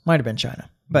was. Might have been China.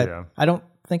 But I don't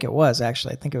think it was,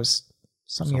 actually. I think it was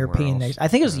somewhere European nation. I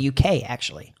think it was the UK,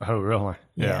 actually. Oh, really?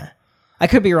 Yeah. I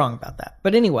could be wrong about that.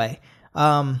 But anyway,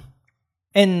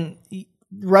 and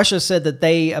Russia said that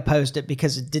they opposed it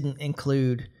because it didn't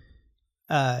include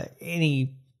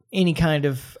any kind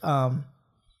of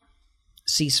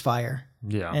ceasefire.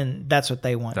 Yeah. And that's what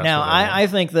they want. Now, I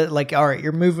think that, like, all right,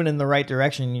 you're moving in the right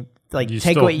direction. You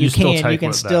take what you can. You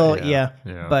can still,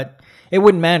 But it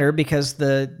wouldn't matter because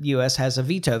the U.S. has a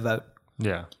veto vote.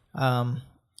 Yeah.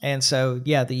 And so,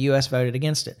 the U.S. voted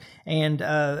against it. And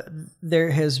there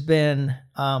has been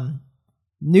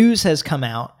news has come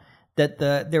out that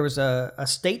there was a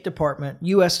U.S. State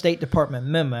Department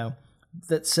memo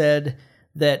that said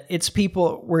that its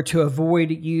people were to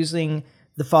avoid using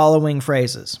the following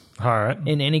phrases. All right.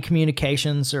 In any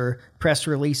communications or press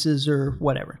releases or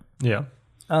whatever. Yeah.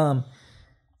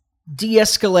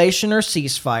 De-escalation or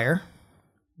ceasefire.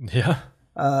 Yeah.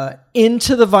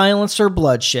 Into the violence or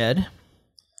bloodshed.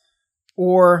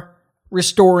 Or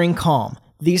restoring calm.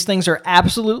 These things are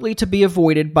absolutely to be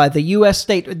avoided by the U.S.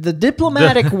 the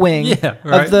diplomatic wing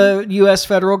of the U.S.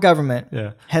 federal government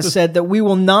has said that we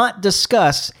will not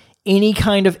discuss any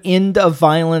kind of end of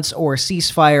violence or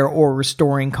ceasefire or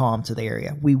restoring calm to the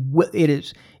area.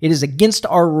 It is against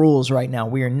our rules right now.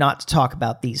 We are not to talk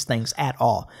about these things at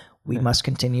all. We must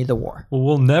continue the war. Well,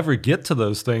 we'll never get to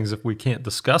those things if we can't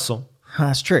discuss them.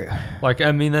 That's true. Like,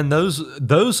 I mean, and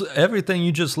those everything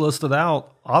you just listed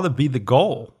out ought to be the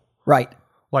goal. Right.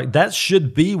 Like, that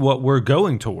should be what we're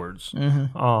going towards.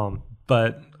 Mm-hmm.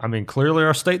 But, I mean, clearly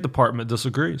our State Department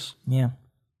disagrees. Yeah.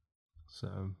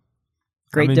 So,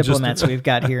 great diplomats we've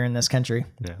got here in this country.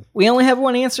 Yeah. We only have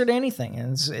one answer to anything,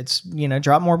 and it's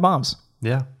drop more bombs.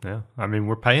 Yeah, yeah. I mean,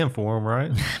 we're paying for them,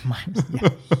 right? Yeah,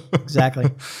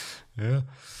 exactly. Yeah.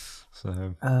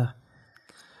 So,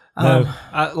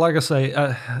 like I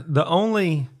say,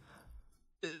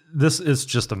 this is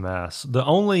just a mess. The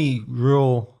only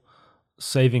real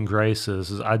saving grace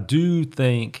is I do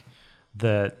think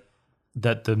that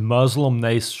the Muslim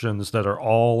nations that are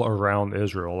all around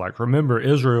Israel, like, remember,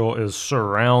 Israel is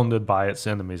surrounded by its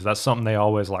enemies. That's something they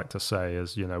always like to say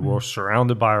is, we're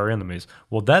surrounded by our enemies.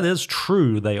 Well, that is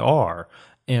true. They are.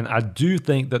 And I do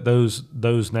think that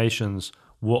those nations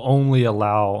will only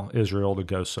allow Israel to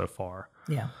go so far.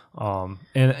 Yeah.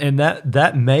 And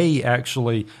that may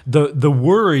actually, the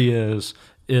worry is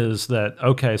that,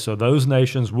 okay, so those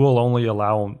nations will only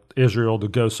allow Israel to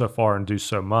go so far and do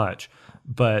so much.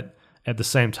 But at the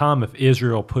same time, if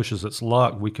Israel pushes its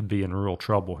luck, we could be in real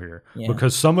trouble here. Yeah.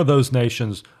 Because some of those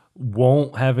nations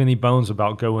won't have any bones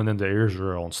about going into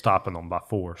Israel and stopping them by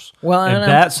force. Well, and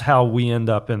that's how we end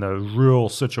up in a real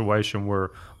situation where,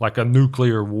 like, a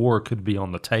nuclear war could be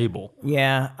on the table.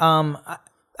 Yeah.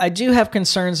 I do have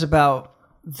concerns about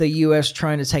the U.S.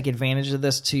 trying to take advantage of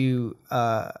this to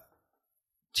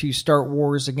start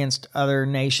wars against other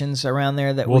nations around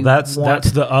there. That's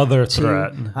the other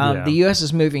threat. The U.S.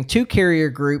 is moving 2 carrier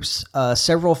groups,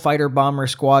 several fighter bomber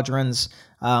squadrons,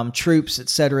 troops,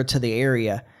 etc., to the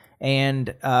area.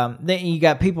 And then you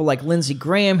got people like Lindsey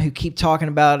Graham who keep talking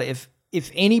about if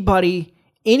anybody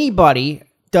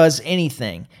does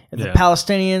anything, if the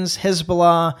Palestinians,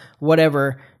 Hezbollah,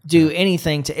 whatever, do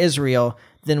anything to Israel,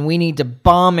 then we need to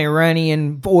bomb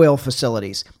Iranian oil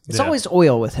facilities. It's always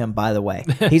oil with him, by the way.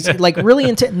 He's like really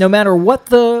into, no matter what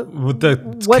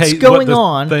what's going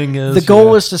on, the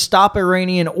goal is to stop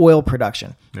Iranian oil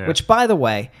production, which, by the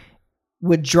way,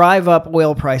 would drive up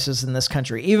oil prices in this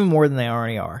country even more than they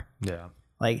already are. Yeah.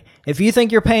 Like, if you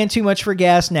think you're paying too much for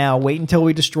gas now, wait until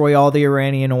we destroy all the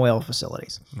Iranian oil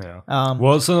facilities. Yeah.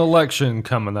 Well, it's an election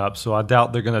coming up, so I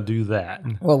doubt they're going to do that.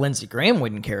 Well, Lindsey Graham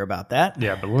wouldn't care about that.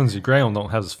 Yeah, but Lindsey Graham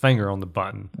don't have his finger on the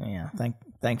button. Yeah,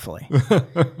 thankfully.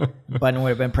 The button would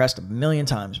have been pressed 1 million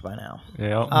times by now.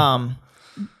 Yeah.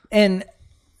 And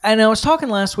I was talking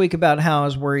last week about how I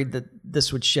was worried that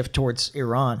this would shift towards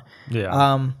Iran.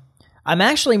 Yeah. I'm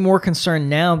actually more concerned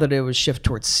now that it would shift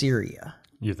towards Syria.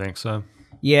 You think so?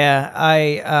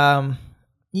 Yeah,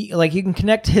 you can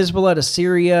connect Hezbollah to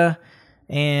Syria,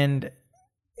 and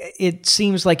it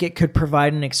seems like it could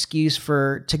provide an excuse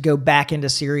to go back into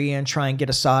Syria and try and get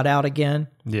Assad out again.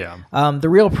 Yeah. The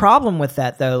real problem with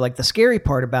that, though, like the scary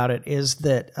part about it, is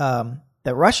that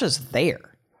Russia's there.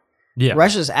 Yeah,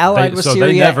 Russia's allied with Syria,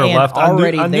 they never and left.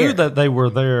 Already I knew that they were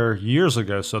there years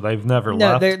ago, so they've never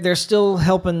left. No, they're still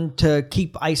helping to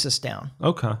keep ISIS down.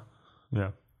 Okay.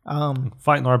 Yeah.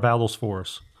 Fighting our battles for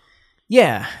us.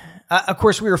 Yeah. Of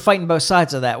course, we were fighting both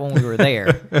sides of that when we were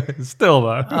there. Still,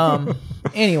 though.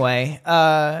 Anyway,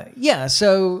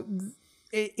 so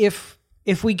if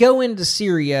we go into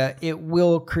Syria, it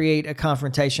will create a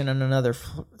confrontation on another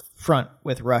front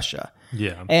with Russia.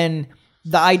 Yeah. And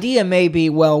the idea may be,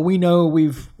 well, we know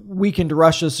we've weakened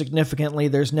Russia significantly.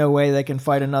 There's no way they can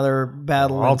fight another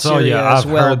battle in Syria as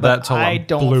well. But I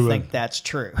don't think that's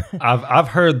true. I've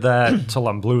heard that till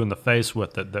I'm blue in the face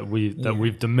with it. That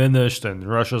we've diminished and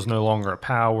Russia's no longer a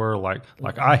power. Like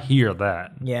I hear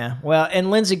that. Yeah. Well, and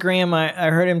Lindsey Graham,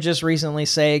 I heard him just recently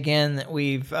say again that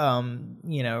we've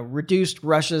reduced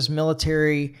Russia's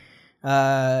military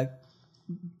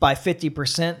by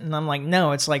 50%, and I'm like,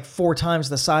 no, it's like 4 times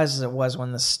the size as it was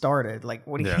when this started. Like,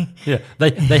 what do you? Yeah,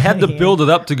 they had to build it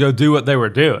up to go do what they were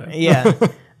doing. Yeah.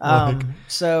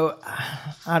 So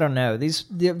I don't know. These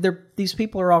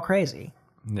people are all crazy.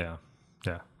 Yeah.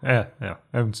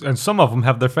 And some of them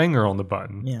have their finger on the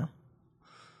button.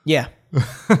 Yeah.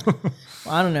 Well,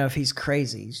 I don't know if he's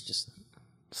crazy. He's just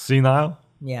senile.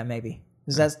 Yeah, maybe.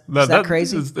 Is that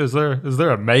crazy? Is there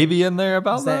a maybe in there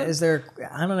about that? Is there?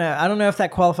 I don't know. I don't know if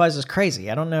that qualifies as crazy.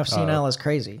 I don't know if senile is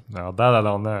crazy. No, that I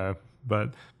don't know.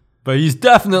 But but he's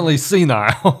definitely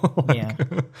senile. Yeah.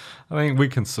 I think we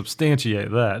can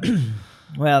substantiate that.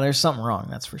 Well, there's something wrong,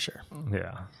 that's for sure.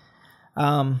 Yeah.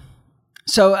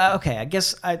 So, okay, I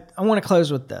guess I want to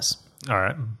close with this. All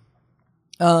right.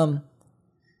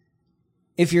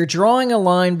 If you're drawing a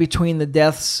line between the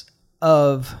deaths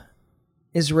of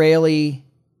Israeli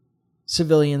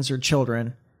civilians or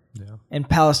children and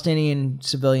Palestinian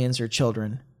civilians or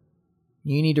children,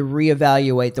 you need to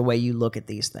reevaluate the way you look at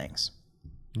these things.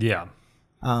 Yeah.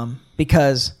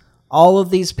 Because all of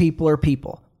these people are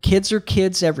people. Kids are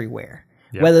kids everywhere.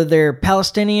 Yep. Whether they're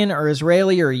Palestinian or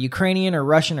Israeli or Ukrainian or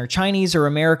Russian or Chinese or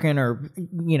American or,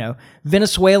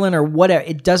 Venezuelan or whatever,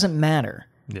 it doesn't matter.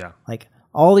 Yeah. Like,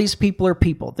 all these people are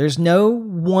people. There's no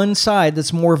one side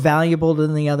that's more valuable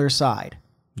than the other side.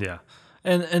 Yeah.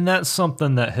 And that's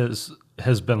something that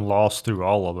has been lost through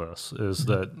all of this is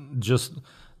that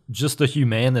just the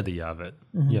humanity of it,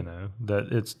 that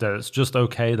it's just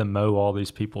okay to mow all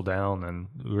these people down, and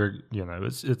we're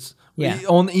it's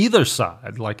on either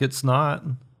side, like it's not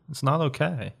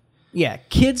okay. Yeah,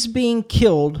 kids being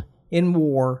killed in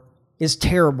war is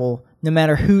terrible, no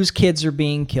matter whose kids are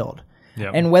being killed.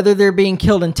 Yep. And whether they're being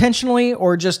killed intentionally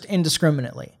or just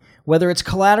indiscriminately, whether it's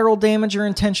collateral damage or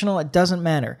intentional, it doesn't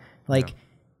matter. Like,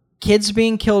 kids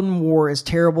being killed in war is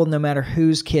terrible, no matter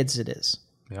whose kids it is.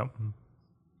 Yep.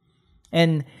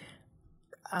 And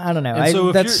I don't know. I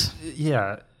just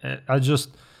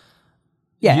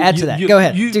add to that. Go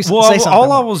ahead. Say something.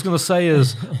 All I was going to say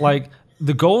is like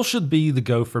the goal should be to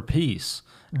go for peace,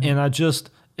 and I just,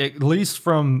 at least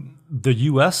from the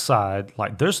U.S. side,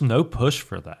 like there's no push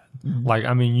for that. Like,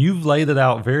 I mean, you've laid it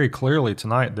out very clearly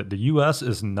tonight that the U.S.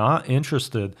 is not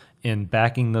interested in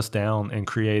backing this down and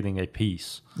creating a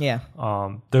peace. Yeah.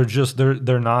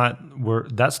 They're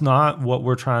not. That's not what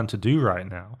we're trying to do right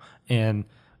now, and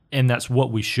that's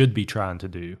what we should be trying to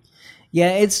do.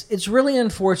 Yeah, it's really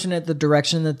unfortunate the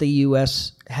direction that the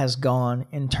U.S. has gone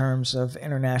in terms of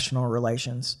international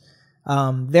relations.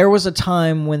 There was a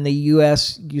time when the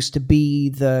U.S. used to be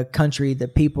the country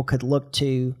that people could look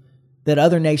to, that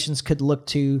other nations could look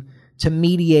to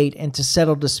mediate and to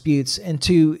settle disputes and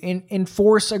to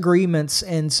enforce agreements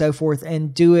and so forth,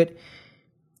 and do it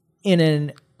in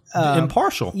an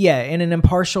impartial. Yeah, in an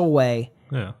impartial way.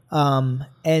 Yeah.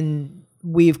 And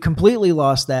we've completely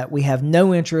lost that. We have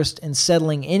no interest in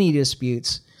settling any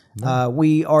disputes. No.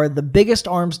 We are the biggest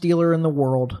arms dealer in the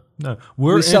world. No,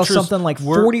 we sell something like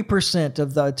 40%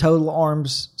 of the total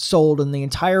arms sold in the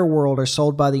entire world are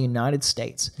sold by the United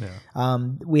States. Yeah.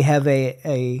 We have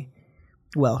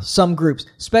some groups,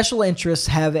 special interests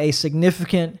have a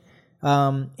significant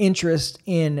interest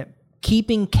in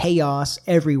keeping chaos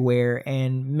everywhere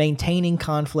and maintaining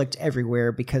conflict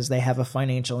everywhere because they have a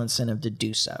financial incentive to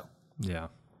do so. Yeah,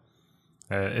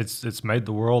 it's made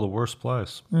the world a worse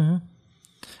place. Mm-hmm.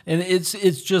 And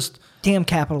it's just damn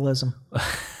capitalism.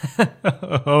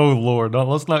 Oh Lord,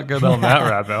 let's not go down that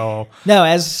rabbit hole. No,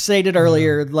 as stated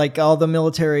earlier, like all the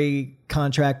military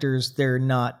contractors, they're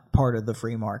not part of the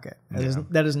free market.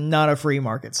 That is not a free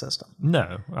market system.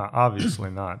 No,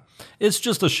 obviously not. It's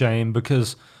just a shame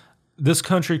because this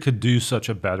country could do such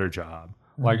a better job.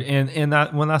 Like, and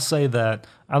when I say that,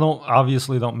 I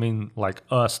don't mean like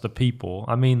us, the people.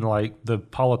 I mean like the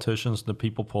politicians, the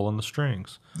people pulling the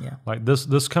strings. Yeah. Like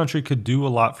this country could do a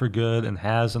lot for good and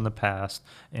has in the past.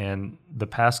 And the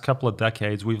past couple of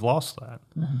decades, we've lost that.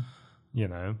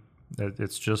 Mm-hmm.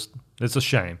 It's a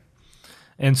shame.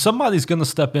 And somebody's going to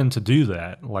step in to do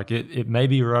that. Like it may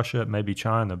be Russia, it may be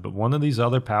China, but one of these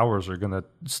other powers are going to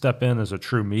step in as a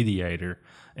true mediator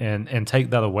and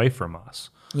take that away from us.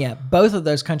 Yeah, both of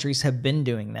those countries have been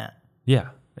doing that. Yeah,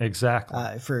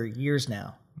 exactly. For years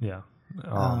now. Yeah.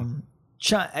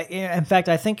 In fact,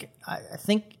 I think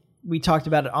we talked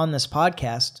about it on this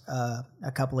podcast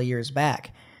a couple of years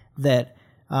back that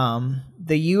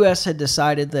the U.S. had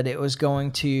decided that it was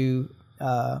going to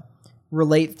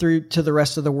relate through to the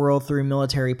rest of the world through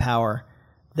military power,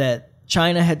 that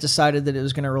China had decided that it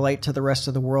was going to relate to the rest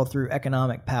of the world through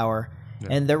economic power,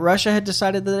 and that Russia had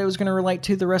decided that it was going to relate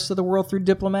to the rest of the world through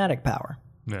diplomatic power.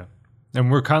 Yeah.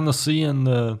 And we're kind of seeing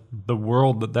the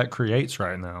world that creates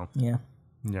right now. Yeah.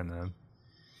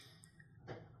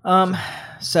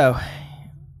 So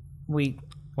we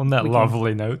on that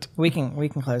lovely note, we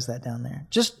can close that down there.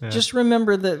 Just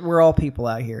remember that we're all people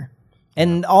out here.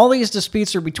 And all these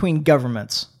disputes are between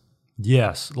governments.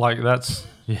 Yes, like that's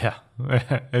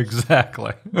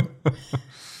exactly.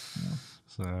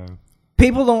 So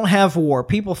people don't have war.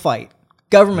 People fight.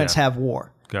 Governments have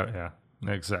war. Yeah,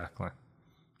 exactly.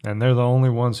 And they're the only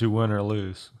ones who win or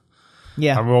lose.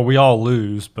 Yeah. Well, we all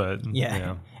lose, but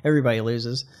everybody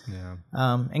loses.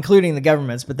 Yeah. Including the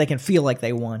governments, but they can feel like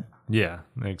they won. Yeah,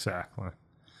 exactly.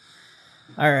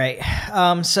 All right.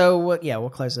 We'll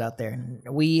close it out there.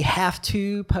 We have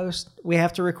to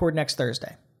record next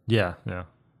Thursday. Yeah.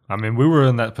 I mean, we were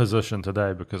in that position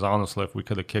today because honestly, if we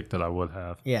could have kicked it, I would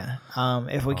have. Yeah.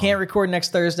 If we can't record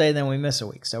next Thursday, then we miss a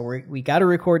week. So we got to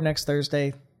record next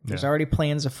Thursday. There's already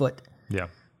plans afoot. Yeah.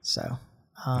 So,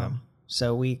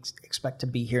 so we expect to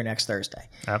be here next Thursday.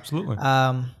 Absolutely.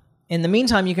 In the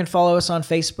meantime, you can follow us on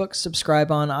Facebook,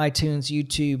 subscribe on iTunes,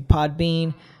 YouTube,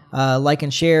 Podbean, like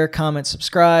and share, comment,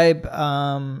 subscribe.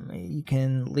 You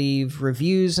can leave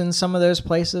reviews in some of those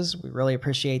places. We really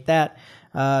appreciate that.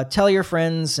 Tell your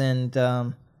friends and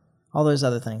all those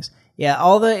other things. Yeah,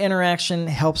 all the interaction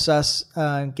helps us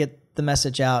get the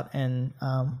message out, and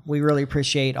we really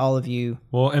appreciate all of you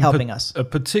helping us.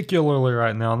 Particularly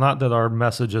right now, not that our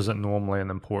message isn't normally an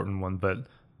important one, but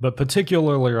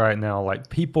particularly right now, like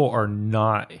people are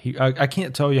not. I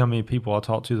can't tell you how many people I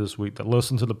talked to this week that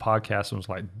listened to the podcast and was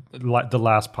like the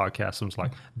last podcast and was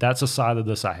like, "That's a side of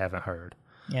this I haven't heard."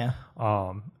 Yeah.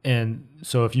 And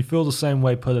so if you feel the same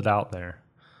way, put it out there.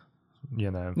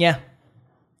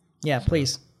 Yeah.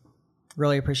 Please.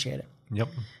 Really appreciate it. Yep.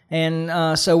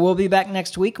 And so we'll be back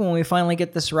next week when we finally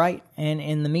get this right. And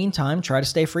in the meantime, try to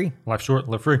stay free. Life short,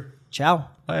 live free. Ciao.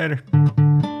 Later.